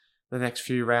 because the next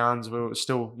few rounds we were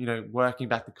still, working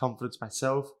back the confidence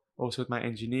myself, also with my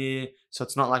engineer. So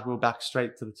it's not like we were back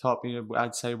straight to the top.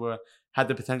 I'd say had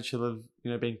the potential of,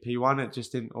 being P1. It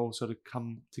just didn't all sort of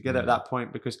come together at that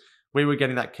point, because we were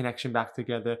getting that connection back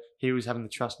together. He was having the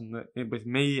trust with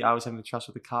me. I was having the trust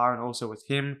with the car and also with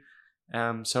him.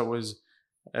 So it was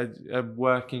a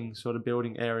working sort of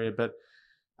building area. But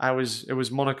it was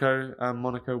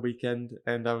Monaco weekend,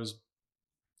 and I was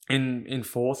in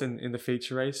fourth in the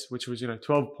feature race, which was,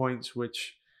 12 points,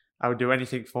 which I would do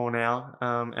anything for now.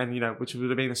 And, which would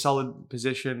have been a solid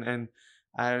position. And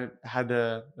I had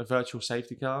a virtual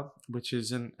safety car, which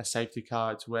isn't a safety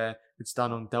car. It's where it's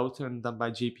done on Delta and done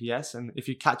by GPS. And if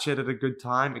you catch it at a good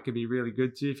time, it can be really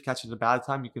good to you. If you catch it at a bad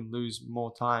time, you can lose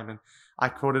more time. And I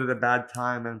caught it at a bad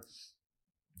time, and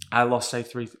I lost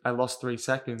 3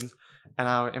 seconds.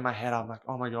 And in my head, I'm like,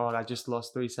 oh my God, I just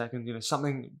lost 3 seconds.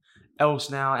 Something else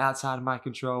now outside of my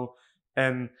control.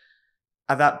 And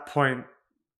at that point,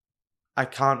 I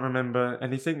can't remember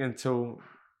anything until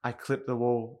I clipped the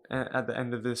wall at the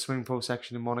end of the swimming pool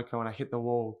section in Monaco, and I hit the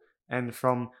wall. And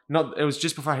it was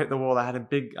just before I hit the wall,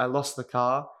 I lost the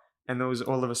car, and there was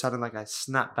all of a sudden, I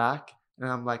snapped back,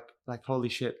 and I'm like, holy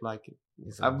shit,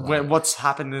 what's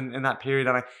happened in that period?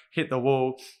 And I hit the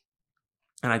wall,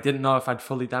 and I didn't know if I'd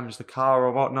fully damaged the car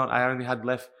or whatnot. I only had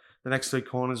left. The next 3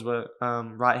 corners were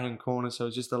right-hand corners, so it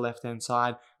was just the left-hand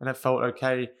side, and it felt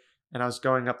okay. And I was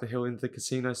going up the hill into the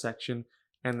casino section,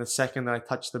 and the second that I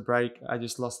touched the brake, I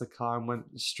just lost the car and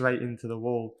went straight into the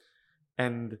wall.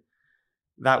 And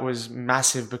that was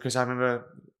massive because I remember,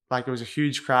 like, it was a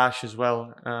huge crash as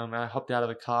well. And I hopped out of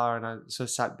the car and I sort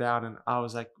of sat down and I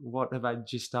was like, what have I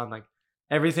just done? Like,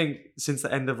 everything since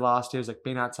the end of last year has like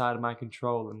been outside of my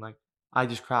control, and like I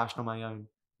just crashed on my own.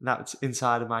 That's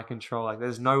inside of my control. Like,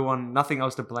 there's nothing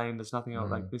else to blame. There's nothing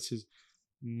else. Like, this is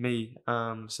me.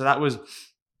 So that was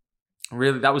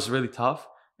really tough,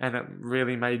 and it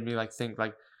really made me like think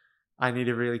like I need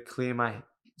to really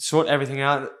sort everything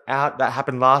out that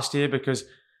happened last year, because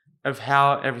of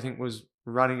how everything was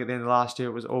running at the end of last year.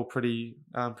 It was all pretty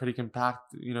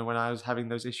compact. You know, when I was having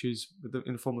those issues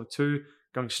in Formula 2,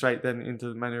 going straight then into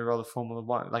the manual role of Formula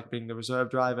 1, like being the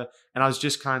reserve driver, and I was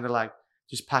just kind of like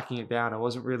just packing it down. I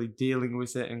wasn't really dealing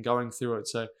with it and going through it.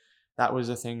 So that was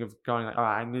a thing of going like, all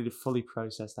right, I need to fully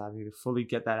process that. I need to fully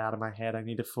get that out of my head. I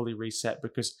need to fully reset,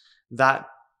 because that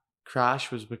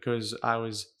crash was because I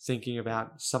was thinking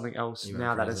about something else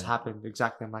now that has happened.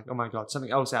 Exactly. I'm like, oh my God,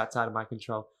 something else outside of my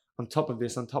control. On top of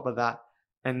this, on top of that.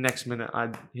 And next minute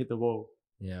I'd hit the wall.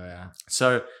 Yeah.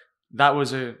 So that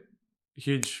was a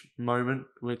huge moment,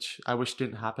 which I wish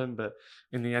didn't happen, but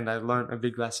in the end I learned a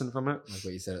big lesson from it. Like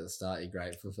what you said at the start, you're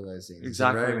grateful for those things.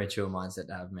 Exactly. It's a very mature mindset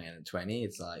to have, man. At 20,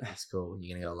 it's like, it's cool.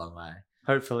 You're gonna go a long way.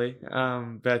 Hopefully.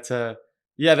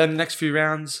 Yeah, then the next few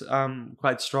rounds,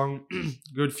 quite strong,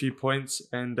 good few points,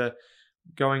 and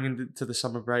going into the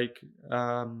summer break,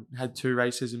 had 2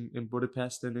 races in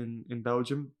Budapest and in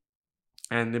Belgium.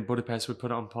 And in Budapest, we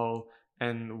put it on pole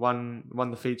and won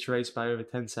the feature race by over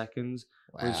 10 seconds.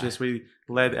 Wow. It was just, we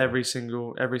led every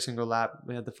single lap.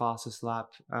 We had the fastest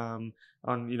lap on,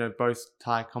 you know, both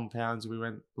tire compounds. We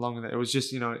went longer. It was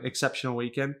just, you know, exceptional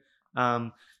weekend.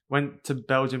 Went to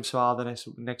Belgium Soir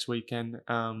the next weekend,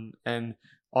 and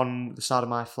on the start of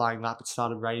my flying lap, it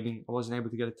started raining. I wasn't able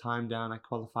to get a time down. I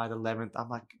qualified 11th. I'm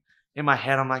like, in my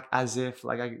head, I'm like, as if,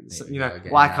 like,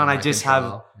 why can't I just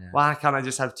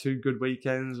have 2 good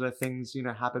weekends where things, you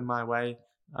know, happen my way?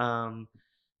 And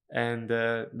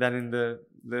then in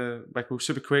the like,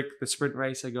 super quick, the sprint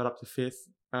race, I got up to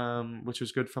 5th, which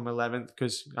was good from 11th,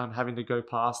 because I'm having to go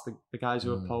past the guys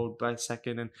who were poled by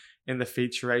 2nd. And in the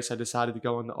feature race, I decided to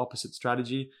go on the opposite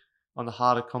strategy, on the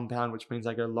harder compound, which means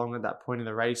I go long at that point in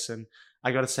the race. And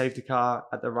I got a safety car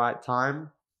at the right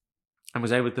time and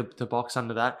was able to box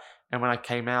under that. And when I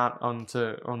came out on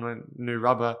new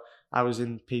rubber, I was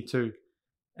in P2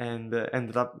 and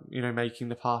ended up, you know, making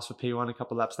the pass for P1 a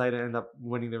couple of laps later, ended up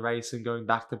winning the race and going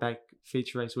back-to-back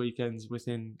feature race weekends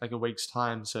within like a week's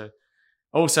time. So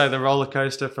also the roller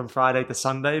coaster from Friday to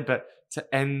Sunday, but to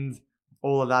end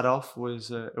all of that off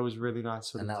was it was really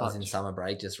nice. And that was in summer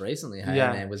break just recently. Hey,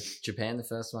 yeah. Man, was Japan the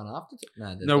first one after?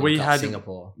 No, we had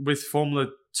Singapore with Formula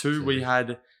 2. We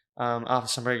had after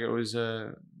summer break, it was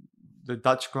the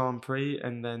Dutch Grand Prix,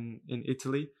 and then in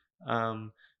Italy,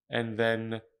 and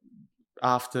then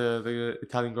after the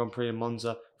Italian Grand Prix in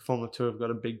Monza, Formula 2 have got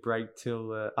a big break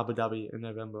till Abu Dhabi in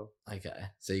November. Okay,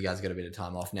 so you guys got a bit of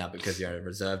time off now because you're a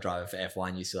reserve driver for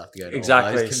F1. You still have to go to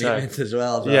exactly. all those commitments as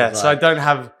well. So yeah, so I don't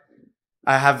have.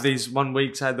 I have these 1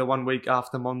 weeks. I had the 1 week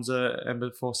after Monza and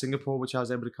before Singapore, which I was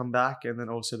able to come back, and then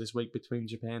also this week between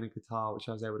Japan and Qatar, which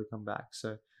I was able to come back.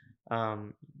 So,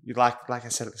 like I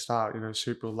said at the start, you know,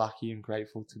 super lucky and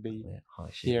grateful to be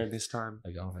here at this time.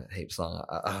 We're going for heaps long.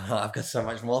 I've got so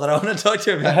much more that I want to talk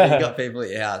to you about. You've got people at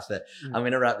your house, but I'm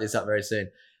going to wrap this up very soon.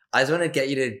 I just want to get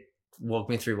you to walk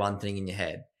me through one thing in your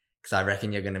head, because I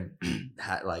reckon you're going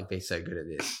to be so good at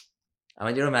this. I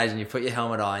want you to imagine you put your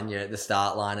helmet on, you're at the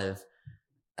start line of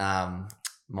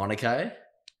Monaco.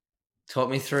 Talk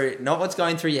me through, not what's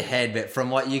going through your head, but from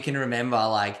what you can remember,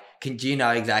 like, do you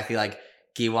know exactly like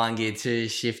gear 1, gear 2,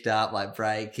 shift up, like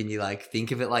brake? Can you like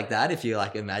think of it like that if you're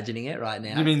like imagining it right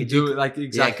now? You mean it like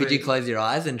exactly? Yeah, could you close your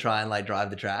eyes and try and like drive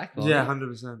the track? Yeah,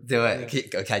 100%. Do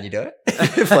it. Yeah. Can you do it?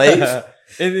 Please.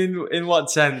 In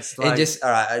what sense? Like, just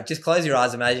close your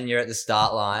eyes. Imagine you're at the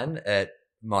start line at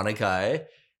Monaco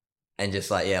and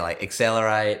just like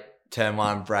accelerate, turn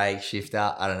 1, brake, shift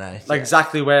up. I don't know. Like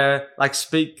exactly where, like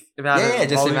speak about it. Yeah,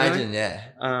 just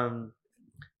imagine,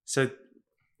 So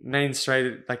main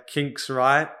straight, like kinks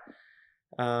right.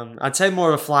 I'd say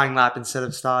more of a flying lap instead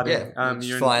of starting. Yeah,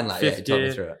 you're flying lap. Yeah, talk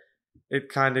me through it. It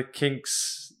kind of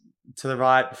kinks to the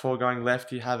right before going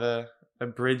left. You have a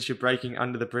bridge. You're braking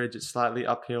under the bridge. It's slightly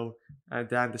uphill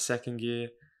down to 2nd gear.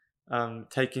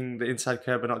 Taking the inside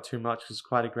curve, but not too much because it's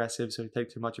quite aggressive. So if you take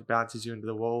too much, it bounces you into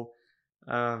the wall.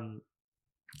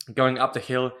 going up the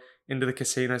hill into the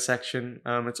casino section.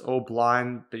 It's all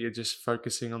blind, but you're just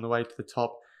focusing on the way to the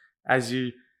top. As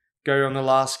you go on the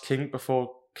last kink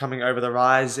before coming over the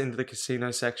rise into the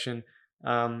casino section, you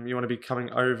want to be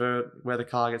coming over where the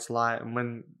car gets light, and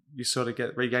when you sort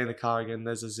of regain the car again,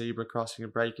 there's a zebra crossing,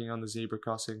 and braking on the zebra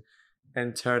crossing,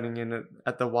 and turning in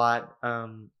at the white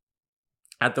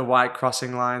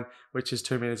crossing line, which is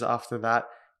 2 meters after that,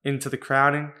 into the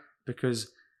crowning,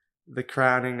 because the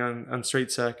crowning on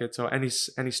street circuits or any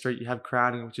street you have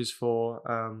crowning, which is for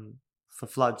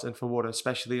floods and for water,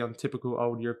 especially on typical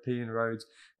old European roads.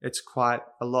 It's quite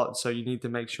a lot, so you need to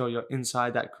make sure you're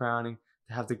inside that crowning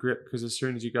to have the grip, because as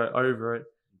soon as you go over it,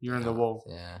 you're in the wall.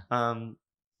 Yeah.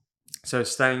 So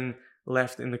staying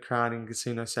left in the crowning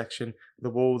casino section, the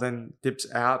wall then dips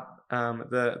out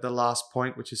the last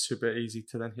point, which is super easy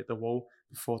to then hit the wall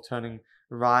before turning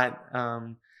right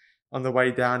on the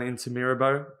way down into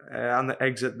Mirabeau. On the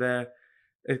exit there,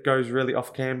 it goes really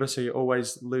off camber, so you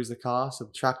always lose the car. So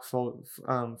the track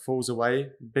falls away.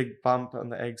 Big bump on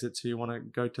the exit, so you want to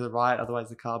go to the right, otherwise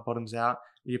the car bottoms out.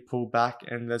 You pull back,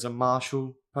 and there's a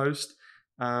marshal post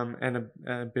and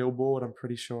a billboard. I'm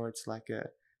pretty sure it's like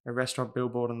a restaurant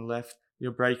billboard on the left.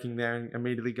 You're braking there and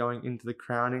immediately going into the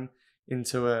crowning,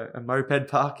 into a moped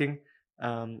parking,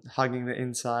 hugging the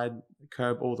inside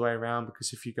curb all the way around,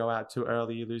 because if you go out too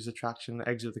early, you lose the traction and the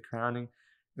exit of the crowning.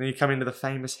 Then you come into the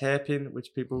famous hairpin,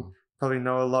 which people probably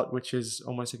know a lot, which is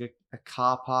almost like a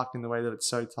car park in the way that it's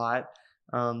so tight.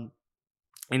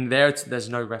 In there, there's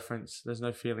no reference, there's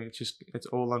no feeling. It's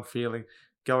all on feeling.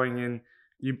 Going in,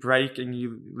 you brake and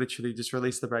you literally just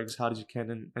release the brake as hard as you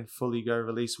can and fully go.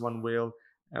 Release one wheel,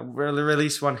 and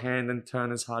release one hand and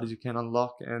turn as hard as you can.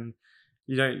 Unlock, and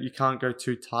you can't go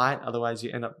too tight, otherwise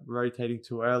you end up rotating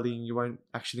too early and you won't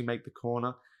actually make the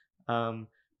corner.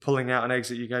 Pulling out an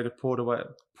exit, you go to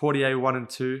Portier 1 and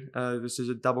 2. This is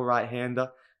a double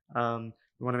right-hander.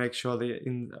 You want to make sure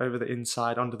that over the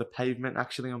inside onto the pavement,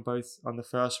 actually on the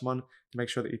first one, to make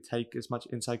sure that you take as much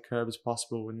inside curb as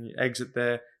possible. When you exit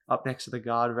there, up next to the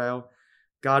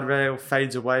guardrail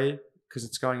fades away because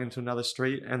it's going into another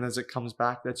street, and as it comes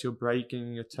back, that's your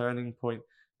braking, your turning point.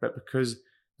 But because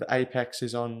the apex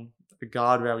is on the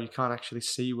guardrail, you can't actually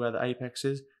see where the apex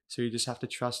is, so you just have to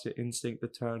trust your instinct to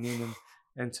turn in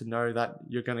and to know that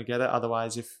you're going to get it.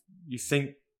 Otherwise, if you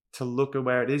think to look at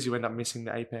where it is, you end up missing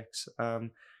the apex.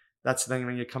 That's the thing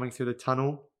when you're coming through the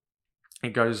tunnel.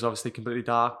 It goes obviously completely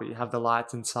dark, but you have the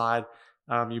lights inside.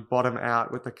 You bottom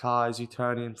out with the car as you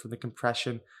turn in from the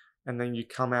compression, and then you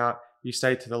come out, you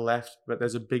stay to the left, but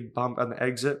there's a big bump on the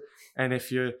exit. And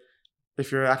if you're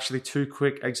actually too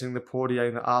quick exiting the Portier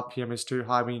and the RPM is too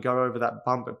high, when you go over that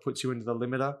bump, it puts you into the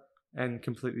limiter and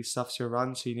completely stuffs your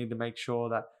run. So you need to make sure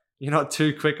that you're not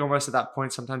too quick almost at that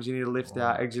point. Sometimes you need to lift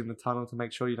out, exiting the tunnel to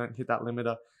make sure you don't hit that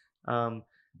limiter.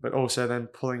 But also then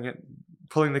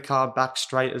pulling the car back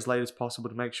straight as late as possible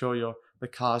to make sure the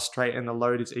car's straight and the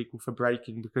load is equal for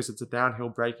braking, because it's a downhill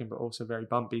braking but also very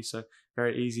bumpy, so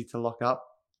very easy to lock up.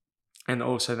 And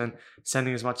also then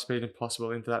sending as much speed as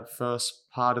possible into that first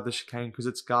part of the chicane, because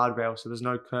it's guardrail, so there's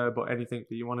no curb or anything,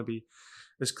 that you want to be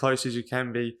as close as you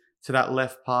can be to that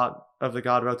left part of the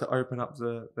guardrail to open up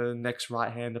the next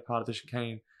right-hander part of the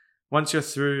chicane. Once you're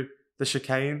through the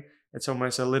chicane, it's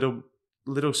almost a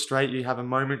little straight. You have a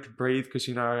moment to breathe, because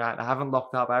I haven't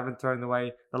locked up, I haven't thrown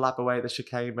the lap away at the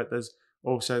chicane, but there's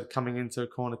also coming into a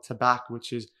corner Tabac,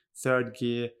 which is third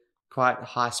gear, quite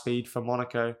high speed for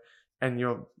Monaco, and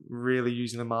you're really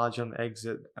using the margin on the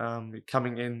exit.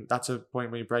 Coming in, that's a point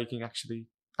where you're braking actually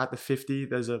at the 50.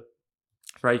 There's a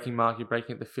braking mark, you're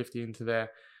braking at the 50 into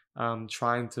there,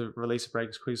 trying to release the brake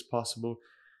as quick as possible.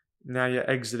 Now you're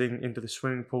exiting into the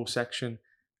swimming pool section,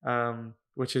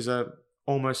 which is a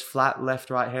almost flat left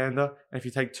right-hander. And if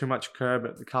you take too much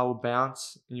curb, the car will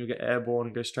bounce and you'll get airborne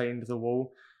and go straight into the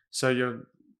wall. So your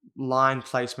line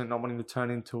placement, not wanting to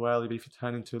turn in too early, but if you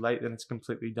turn in too late, then it's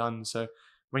completely done. So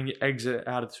when you exit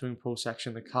out of the swimming pool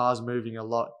section, the car's moving a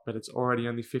lot, but it's already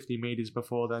only 50 meters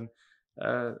before then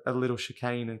a little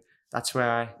chicane, and that's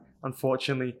where I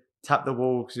unfortunately tap the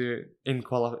wall, because you're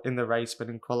in the race, but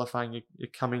in qualifying you're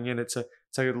coming in. It's a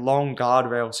long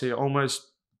guardrail, so you're almost,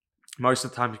 most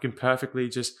of the time you can perfectly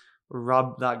just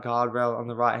rub that guardrail on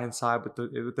the right hand side with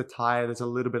the tire. There's a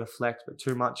little bit of flex, but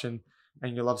too much, and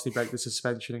you'll obviously break the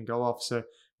suspension and go off. So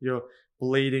you're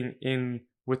bleeding in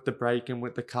with the brake and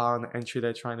with the car on the entry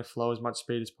there, trying to flow as much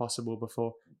speed as possible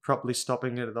before properly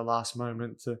stopping it at the last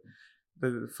moment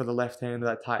for the left hand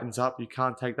that tightens up. You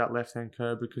can't take that left hand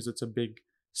curb because it's a big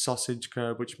sausage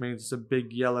curb, which means it's a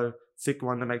big yellow thick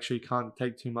one, to make sure you can't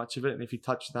take too much of it, and if you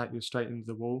touch that, you're straight into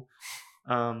the wall.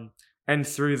 And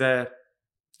through there,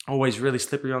 always really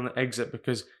slippery on the exit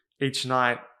because each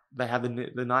night they have the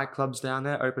nightclubs down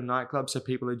there, open nightclubs, so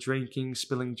people are drinking,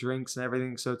 spilling drinks and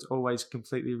everything. So it's always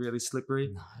completely really slippery.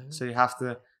 No. So you have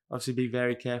to obviously be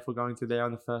very careful going through there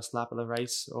on the first lap of the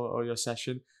race or your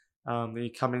session. Then you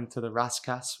come into the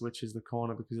Raskas, which is the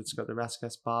corner because it's got the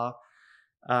Raskas bar.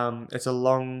 It's a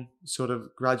long sort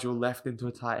of gradual left into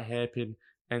a tight hairpin.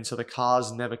 And so the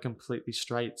car's never completely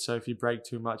straight. So if you brake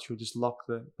too much, you'll just lock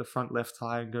the front left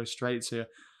tire and go straight. So you're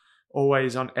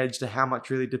always on edge to how much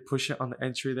really to push it on the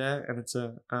entry there. And it's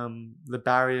the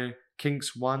barrier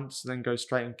kinks once, then goes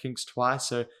straight and kinks twice.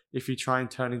 So if you try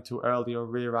and turn in too early, your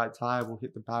rear right tire will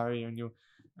hit the barrier and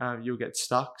you'll get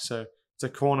stuck. So it's a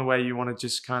corner where you want to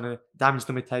just kind of damage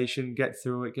limitation, get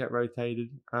through it, get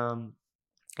rotated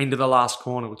into the last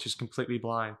corner, which is completely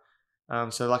blind.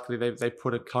 So luckily they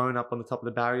put a cone up on the top of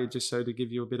the barrier just so to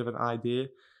give you a bit of an idea.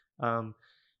 And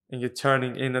you're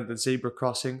turning in at the zebra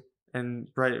crossing and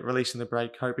releasing the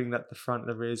brake, hoping that the front and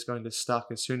the rear is going to stuck.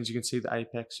 As soon as you can see the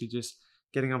apex, you're just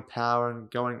getting on power and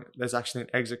going. There's actually an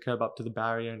exit curb up to the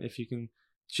barrier, and if you can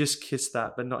just kiss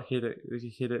that but not hit it, if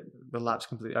you hit it, the lap's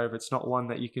completely over. It's not one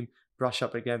that you can brush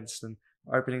up against. And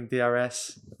opening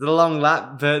DRS, the long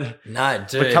lap, but no,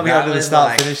 dude, we're coming up to the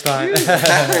start-finish line.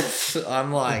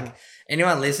 I'm like,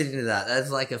 anyone listening to that, that's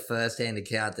like a first-hand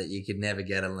account that you could never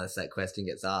get unless that question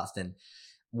gets asked. And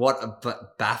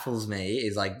what baffles me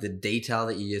is like the detail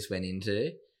that you just went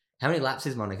into. How many laps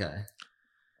is Monaco?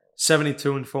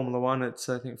 72 in Formula One. It's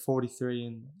I think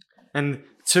 43, and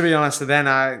to be honest, then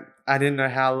I didn't know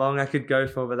how long I could go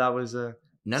for, but that was a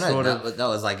that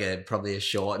was like probably a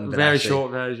short and very short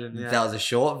version. Yeah, that was a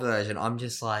short version. I'm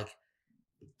just like,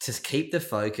 to keep the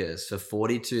focus for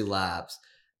 42 laps.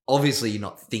 Obviously, you're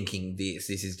not thinking this.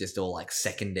 This is just all like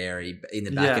secondary in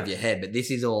the back of your head. But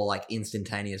this is all like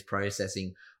instantaneous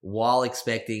processing while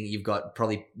expecting. You've got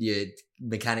probably your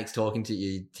mechanics talking to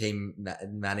you, team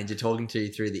manager talking to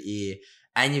you through the ear,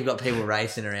 and you've got people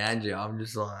racing around you. I'm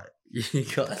just like, you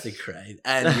guys are crazy.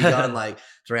 And you're going like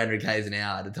 300 k's an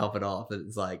hour to top it off. And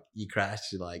it's like you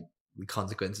crashed. You're like, the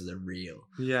consequences are real.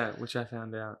 Yeah, which I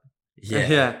found out.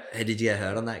 Yeah. Hey, did you get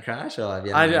hurt on that crash, or have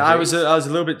you? I was a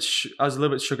little bit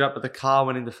shook up, but the car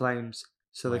went into flames,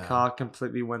 so the car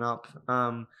completely went up.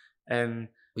 And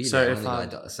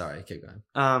so sorry, keep going.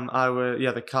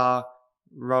 The car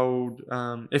rolled.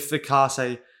 If the car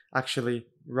actually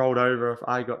rolled over, if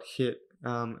I got hit,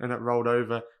 and it rolled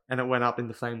over and it went up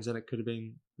into flames, then it could have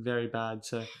been very bad.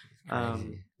 So. I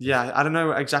don't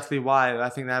know exactly why. I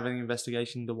think they're having an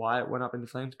investigation into why it went up into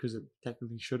flames because it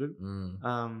technically shouldn't.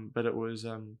 But it was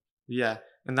in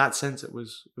that sense it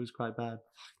was quite bad.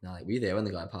 No, were you there when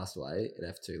the guy passed away at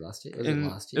F2 last year?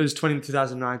 It was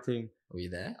 2019. Were you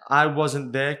there? I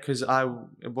wasn't there because I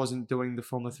wasn't doing the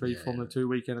Formula 3, Formula 2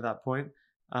 weekend at that point.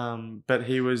 But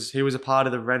he was a part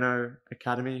of the Renault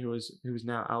Academy, who was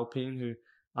now Alpine, who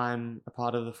I'm a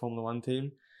part of the Formula 1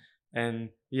 team. And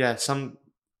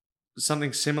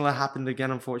something similar happened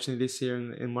again, unfortunately, this year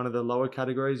in one of the lower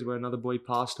categories where another boy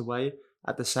passed away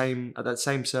at that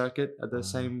same circuit, at the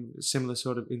same similar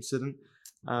sort of incident.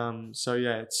 That's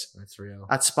real.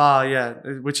 At Spa,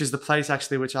 which is the place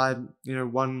actually which I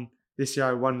won this year.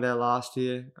 I won there last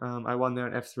year. I won there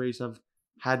in F3, so I've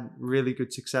had really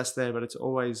good success there. But it's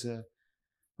always a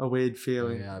weird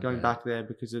feeling going back there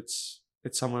because it's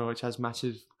somewhere which has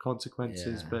massive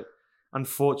consequences, but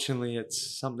unfortunately,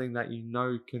 it's something that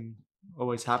can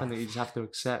always happen that you just have to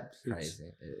accept.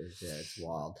 Crazy. It's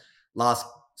wild.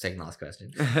 Second last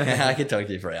question. I could talk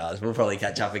to you for hours. We'll probably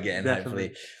catch up again. Definitely.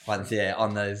 Hopefully, once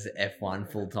on those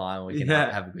F1 full time, we can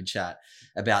have a good chat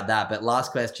about that. But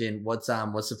last question: what's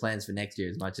the plans for next year?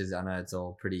 As much as I know it's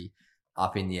all pretty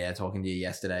up in the air. Talking to you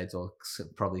yesterday, it's all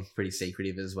probably pretty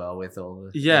secretive as well with all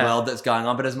the world that's going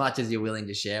on. But as much as you're willing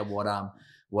to share, what are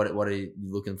you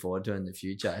looking forward to in the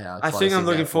future? I think I'm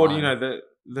looking forward.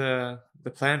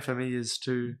 The plan for me is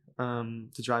to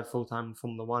drive full time in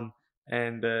Formula 1,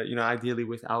 and ideally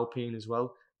with Alpine as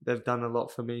well. They've done a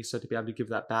lot for me, so to be able to give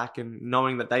that back, and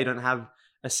knowing that they don't have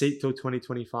a seat till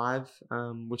 2025,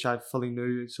 which I fully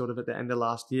knew sort of at the end of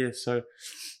last year. So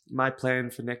my plan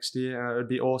for next year, it would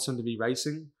be awesome to be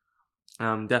racing.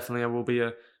 Definitely, I will be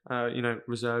a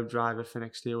reserve driver for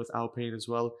next year with Alpine as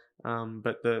well.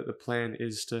 But the plan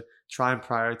is to try and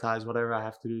prioritize whatever I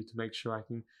have to do to make sure I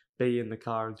can be in the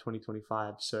car in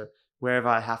 2025. So wherever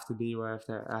I have to be,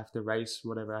 wherever I have to race,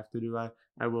 whatever I have to do,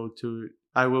 I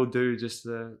will do just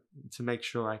to make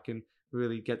sure I can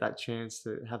really get that chance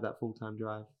to have that full-time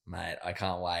drive. Mate, I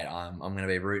can't wait. I'm going to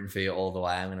be rooting for you all the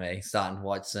way. I'm going to be starting to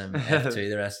watch some F2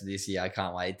 the rest of this year. I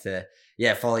can't wait to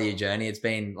follow your journey. It's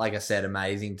been, like I said,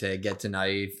 amazing to get to know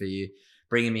you for you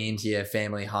bringing me into your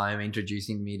family home,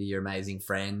 introducing me to your amazing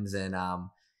friends. And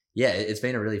yeah, it's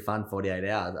been a really fun 48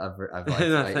 hours. I've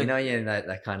like, you know,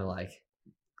 that kind of like,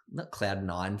 not cloud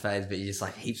nine phase, but you just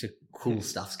like heaps of cool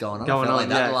stuff's going on. I felt like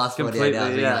that the last 48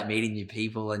 hours, you're like meeting new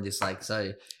people and just like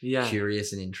so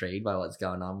curious and intrigued by what's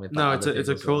going on with. No, it's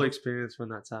a cool experience when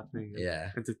that's happening.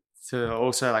 And to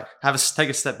also like take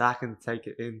a step back and take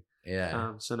it in.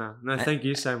 So thank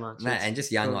you so much. And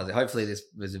just young ones. Hopefully this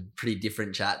was a pretty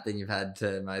different chat than you've had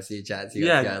to most of your chats. You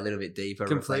got to go a little bit deeper,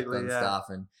 reflect on stuff,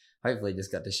 and hopefully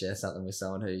just got to share something with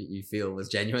someone who you feel was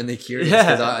genuinely curious,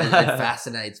 because it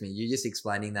fascinates me. You just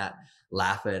explaining that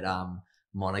lap at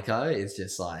Monaco is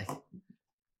just like,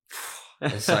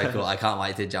 it's so cool. I can't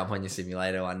wait to jump on your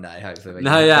simulator one day. Hopefully,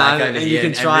 you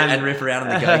can try and rip around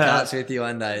on the go-karts with you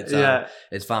one day.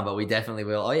 It's fun, but we definitely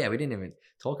will. Oh yeah, we didn't even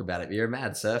talk about it. But you're a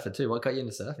mad surfer too. What got you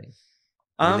into surfing?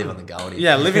 You live on the Goldie.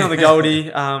 Yeah, living on the Goldie.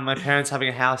 My parents having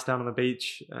a house down on the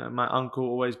beach. My uncle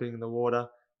always being in the water.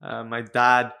 My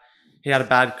dad, he had a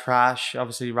bad crash,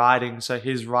 obviously riding, so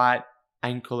his right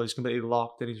ankle is completely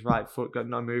locked and his right foot got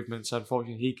no movement. So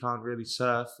unfortunately, he can't really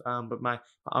surf. But my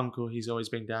uncle, he's always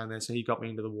been down there, so he got me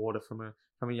into the water from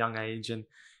a young age. And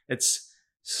it's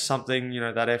something,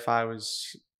 that if I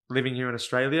was living here in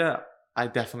Australia, I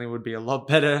definitely would be a lot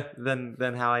better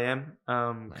than how I am,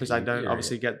 because I don't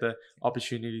obviously get the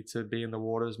opportunity to be in the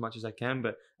water as much as I can.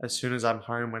 But as soon as I'm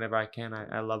home, whenever I can,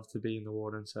 I love to be in the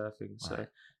water and surfing. So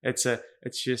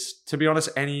it's just, to be honest,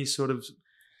 any sort of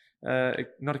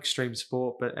not extreme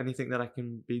sport, but anything that I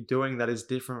can be doing that is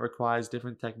different, requires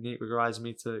different technique, requires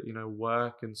me to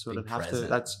work and sort of have to.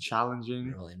 That's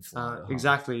challenging.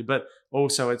 Exactly, but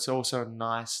also it's also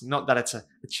nice. Not that it's a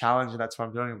challenge and that's what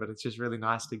I'm doing, but it's just really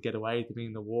nice to get away, to be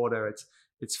in the water.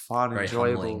 It's fun, very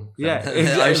enjoyable. Humbling. Yeah,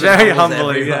 very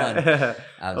humbling. Yeah,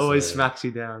 always smacks you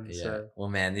down. Yeah. So. Well,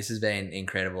 man, this has been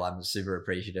incredible. I'm super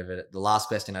appreciative of it. The last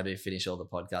question I do finish all the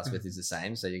podcasts with is the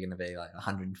same. So you're going to be like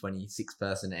 126th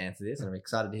person to answer this, and I'm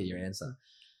excited to hear your answer.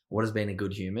 What has being a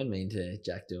good human mean to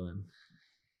Jack Doohan?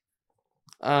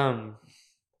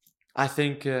 I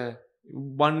think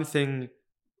one thing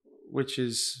which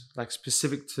is like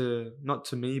specific to, not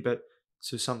to me, but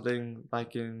to something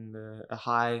like in a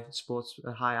high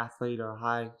athlete or a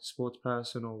high sports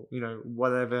person, or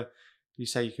whatever you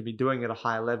say you could be doing at a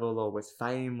high level or with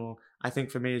fame, or I think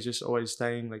for me it's just always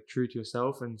staying like true to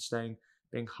yourself and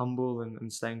being humble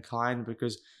and staying kind,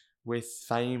 because with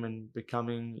fame and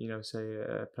becoming say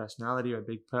a personality or a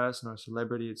big person or a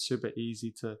celebrity, it's super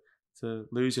easy to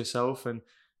lose yourself and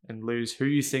lose who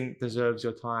you think deserves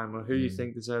your time or who you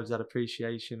think deserves that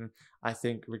appreciation. And I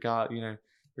think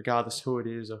regardless who it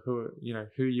is or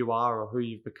who you are or who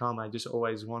you've become, I just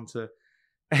always want to,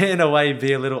 in a way,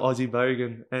 be a little Aussie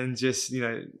bogan and just,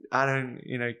 I don't,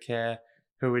 care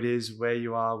who it is, where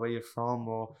you are, where you're from,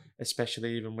 or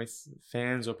especially even with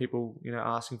fans or people,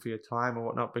 asking for your time or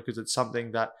whatnot, because it's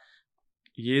something that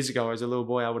years ago as a little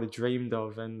boy I would have dreamed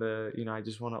of. And, I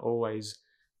just want to always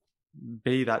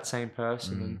be that same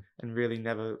person and really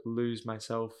never lose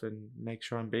myself and make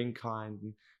sure I'm being kind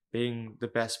and being the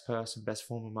best person, best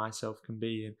form of myself can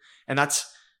be. And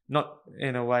that's not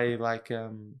in a way like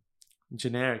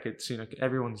generic. It's,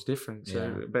 everyone's different.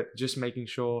 So, but just making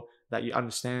sure that you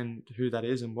understand who that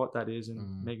is and what that is,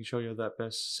 and making sure you're that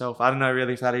best self. I don't know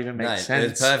really if that even makes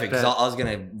sense. It's perfect. Because I was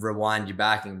going to rewind you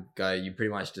back and go, you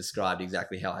pretty much described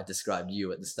exactly how I described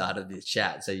you at the start of this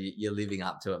chat. So you're living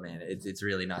up to it, man. It's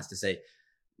really nice to see.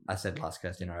 I said last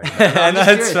question already.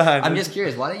 I'm just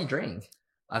curious. Why don't you drink?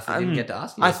 I didn't get to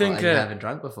ask you. I think you haven't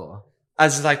drunk before.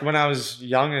 As like when I was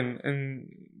young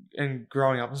and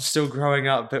growing up, I'm still growing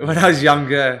up, but when I was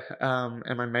younger,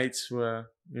 and my mates were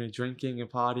drinking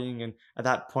and partying, and at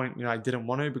that point, I didn't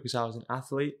want to, because I was an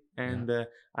athlete, and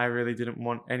I really didn't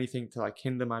want anything to like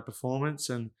hinder my performance.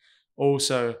 And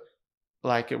also,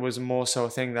 like, it was more so a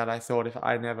thing that I thought if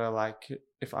I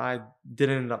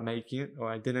didn't end up making it,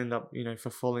 or I didn't end up,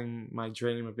 fulfilling my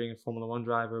dream of being a Formula One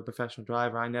driver, a professional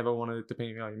driver, I never wanted it to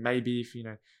be, maybe if, you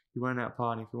weren't out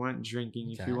partying, if you weren't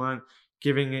drinking, if you weren't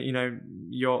giving it,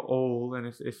 your all. And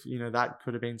if that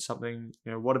could have been something,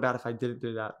 what about if I didn't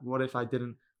do that? What if I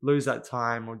didn't lose that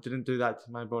time or didn't do that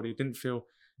to my body? Didn't feel,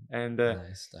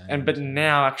 but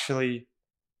now actually,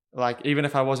 like, even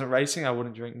if I wasn't racing, I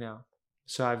wouldn't drink now.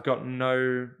 So I've got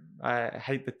I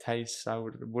hate the taste. I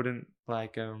wouldn't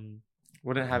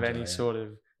have any sort of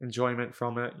enjoyment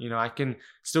from it. I can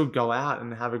still go out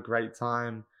and have a great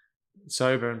time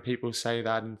sober, and people say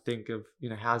that and think of,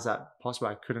 how's that possible?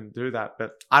 I couldn't do that,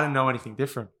 but I don't know anything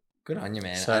different. Good on you,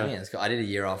 man. So, I mean, it's cool. I did a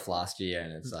year off last year,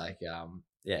 and it's like,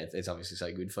 it's obviously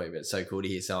so good for you, but it's so cool to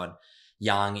hear someone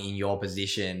young in your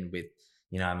position with,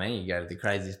 You know what I mean? You go to the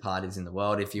craziest parties in the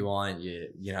world if you want. You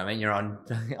know what I mean? You're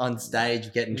on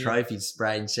stage getting trophies,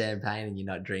 spraying champagne, and you're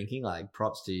not drinking. Like,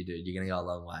 props to you, dude. You're gonna go a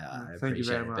long way. I Thank you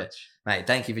appreciate very it. much. But, mate,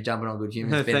 thank you for jumping on Good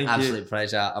Humans. It's been an Thank you. absolute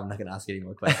pleasure. I'm not gonna ask any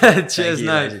more questions. Cheers,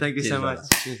 no. Thank you Cheers, so brother.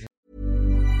 much.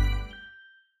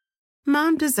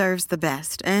 Mom deserves the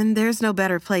best, and there's no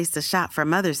better place to shop for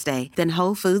Mother's Day than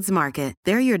Whole Foods Market.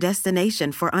 They're your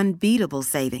destination for unbeatable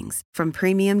savings, from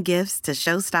premium gifts to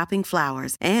show-stopping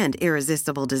flowers and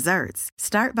irresistible desserts.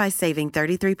 Start by saving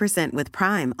 33% with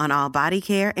Prime on all body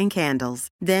care and candles.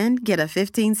 Then get a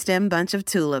 15-stem bunch of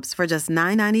tulips for just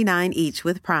 $9.99 each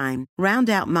with Prime. Round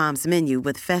out Mom's menu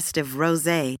with festive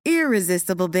rosé,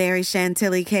 irresistible berry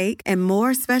chantilly cake, and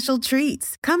more special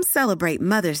treats. Come celebrate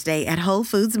Mother's Day at Whole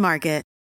Foods Market.